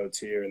all these notes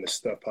here, and this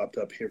stuff popped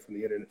up here from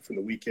the internet from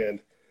the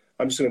weekend.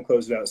 I'm just going to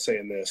close it out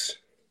saying this.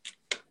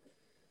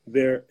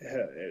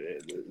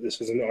 This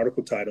is an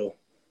article title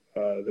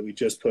that we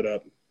just put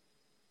up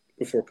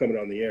before coming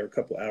on the air a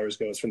couple hours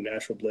ago. It's from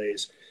National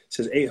Blaze. It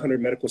says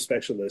 800 medical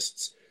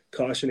specialists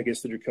caution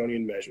against the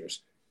draconian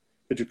measures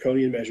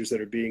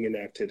that are being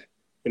enacted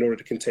in order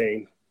to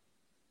contain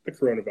the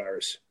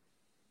coronavirus.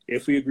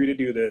 If we agree to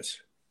do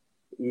this,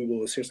 we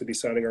will essentially be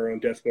signing our own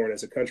death warrant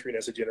as a country and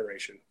as a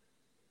generation.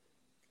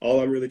 All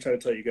I'm really trying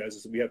to tell you guys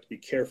is that we have to be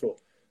careful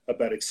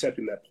about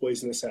accepting that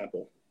poisonous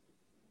apple.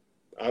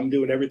 I'm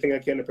doing everything I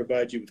can to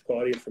provide you with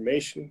quality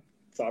information,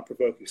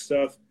 thought-provoking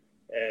stuff,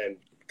 and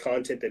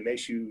content that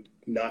makes you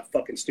not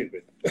fucking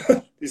stupid.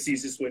 It's the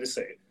easiest way to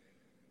say it.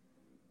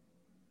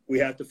 We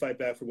have to fight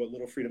back for what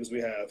little freedoms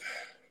we have.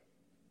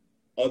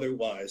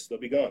 Otherwise, they'll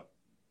be gone.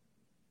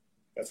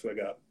 That's what I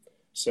got.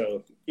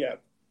 So, yeah,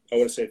 I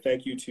want to say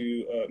thank you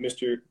to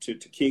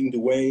King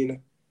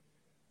Dwayne,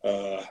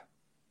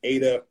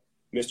 Ada,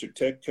 Mr.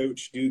 Tech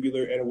Coach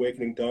Dubular, and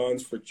Awakening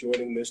Dawns for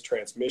joining this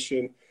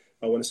transmission.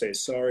 I want to say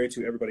sorry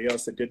to everybody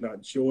else that did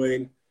not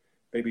join.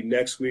 Maybe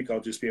next week I'll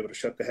just be able to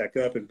shut the heck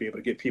up and be able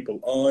to get people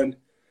on.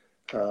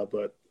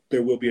 But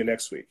there will be a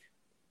next week.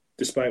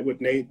 Despite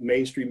what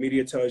mainstream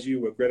media tells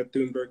you, what Greta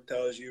Thunberg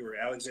tells you, or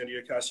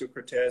Alexandria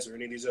Ocasio-Cortez, or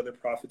any of these other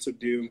prophets of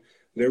doom,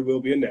 there will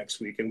be a next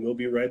week, and we'll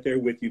be right there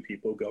with you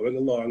people, going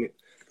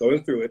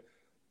through it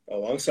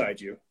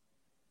alongside you,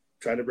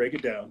 trying to break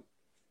it down.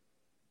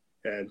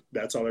 And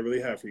that's all I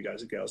really have for you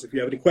guys and gals. If you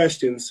have any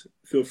questions,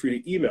 feel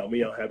free to email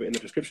me. I'll have it in the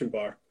description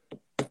bar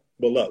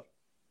below.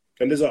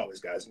 And as always,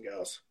 guys and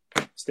gals,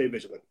 stay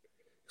vigilant.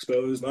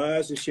 Expose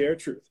lies and share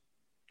truth.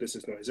 This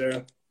is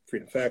Noisera,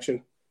 Freedom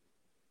Faction,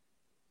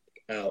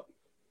 out.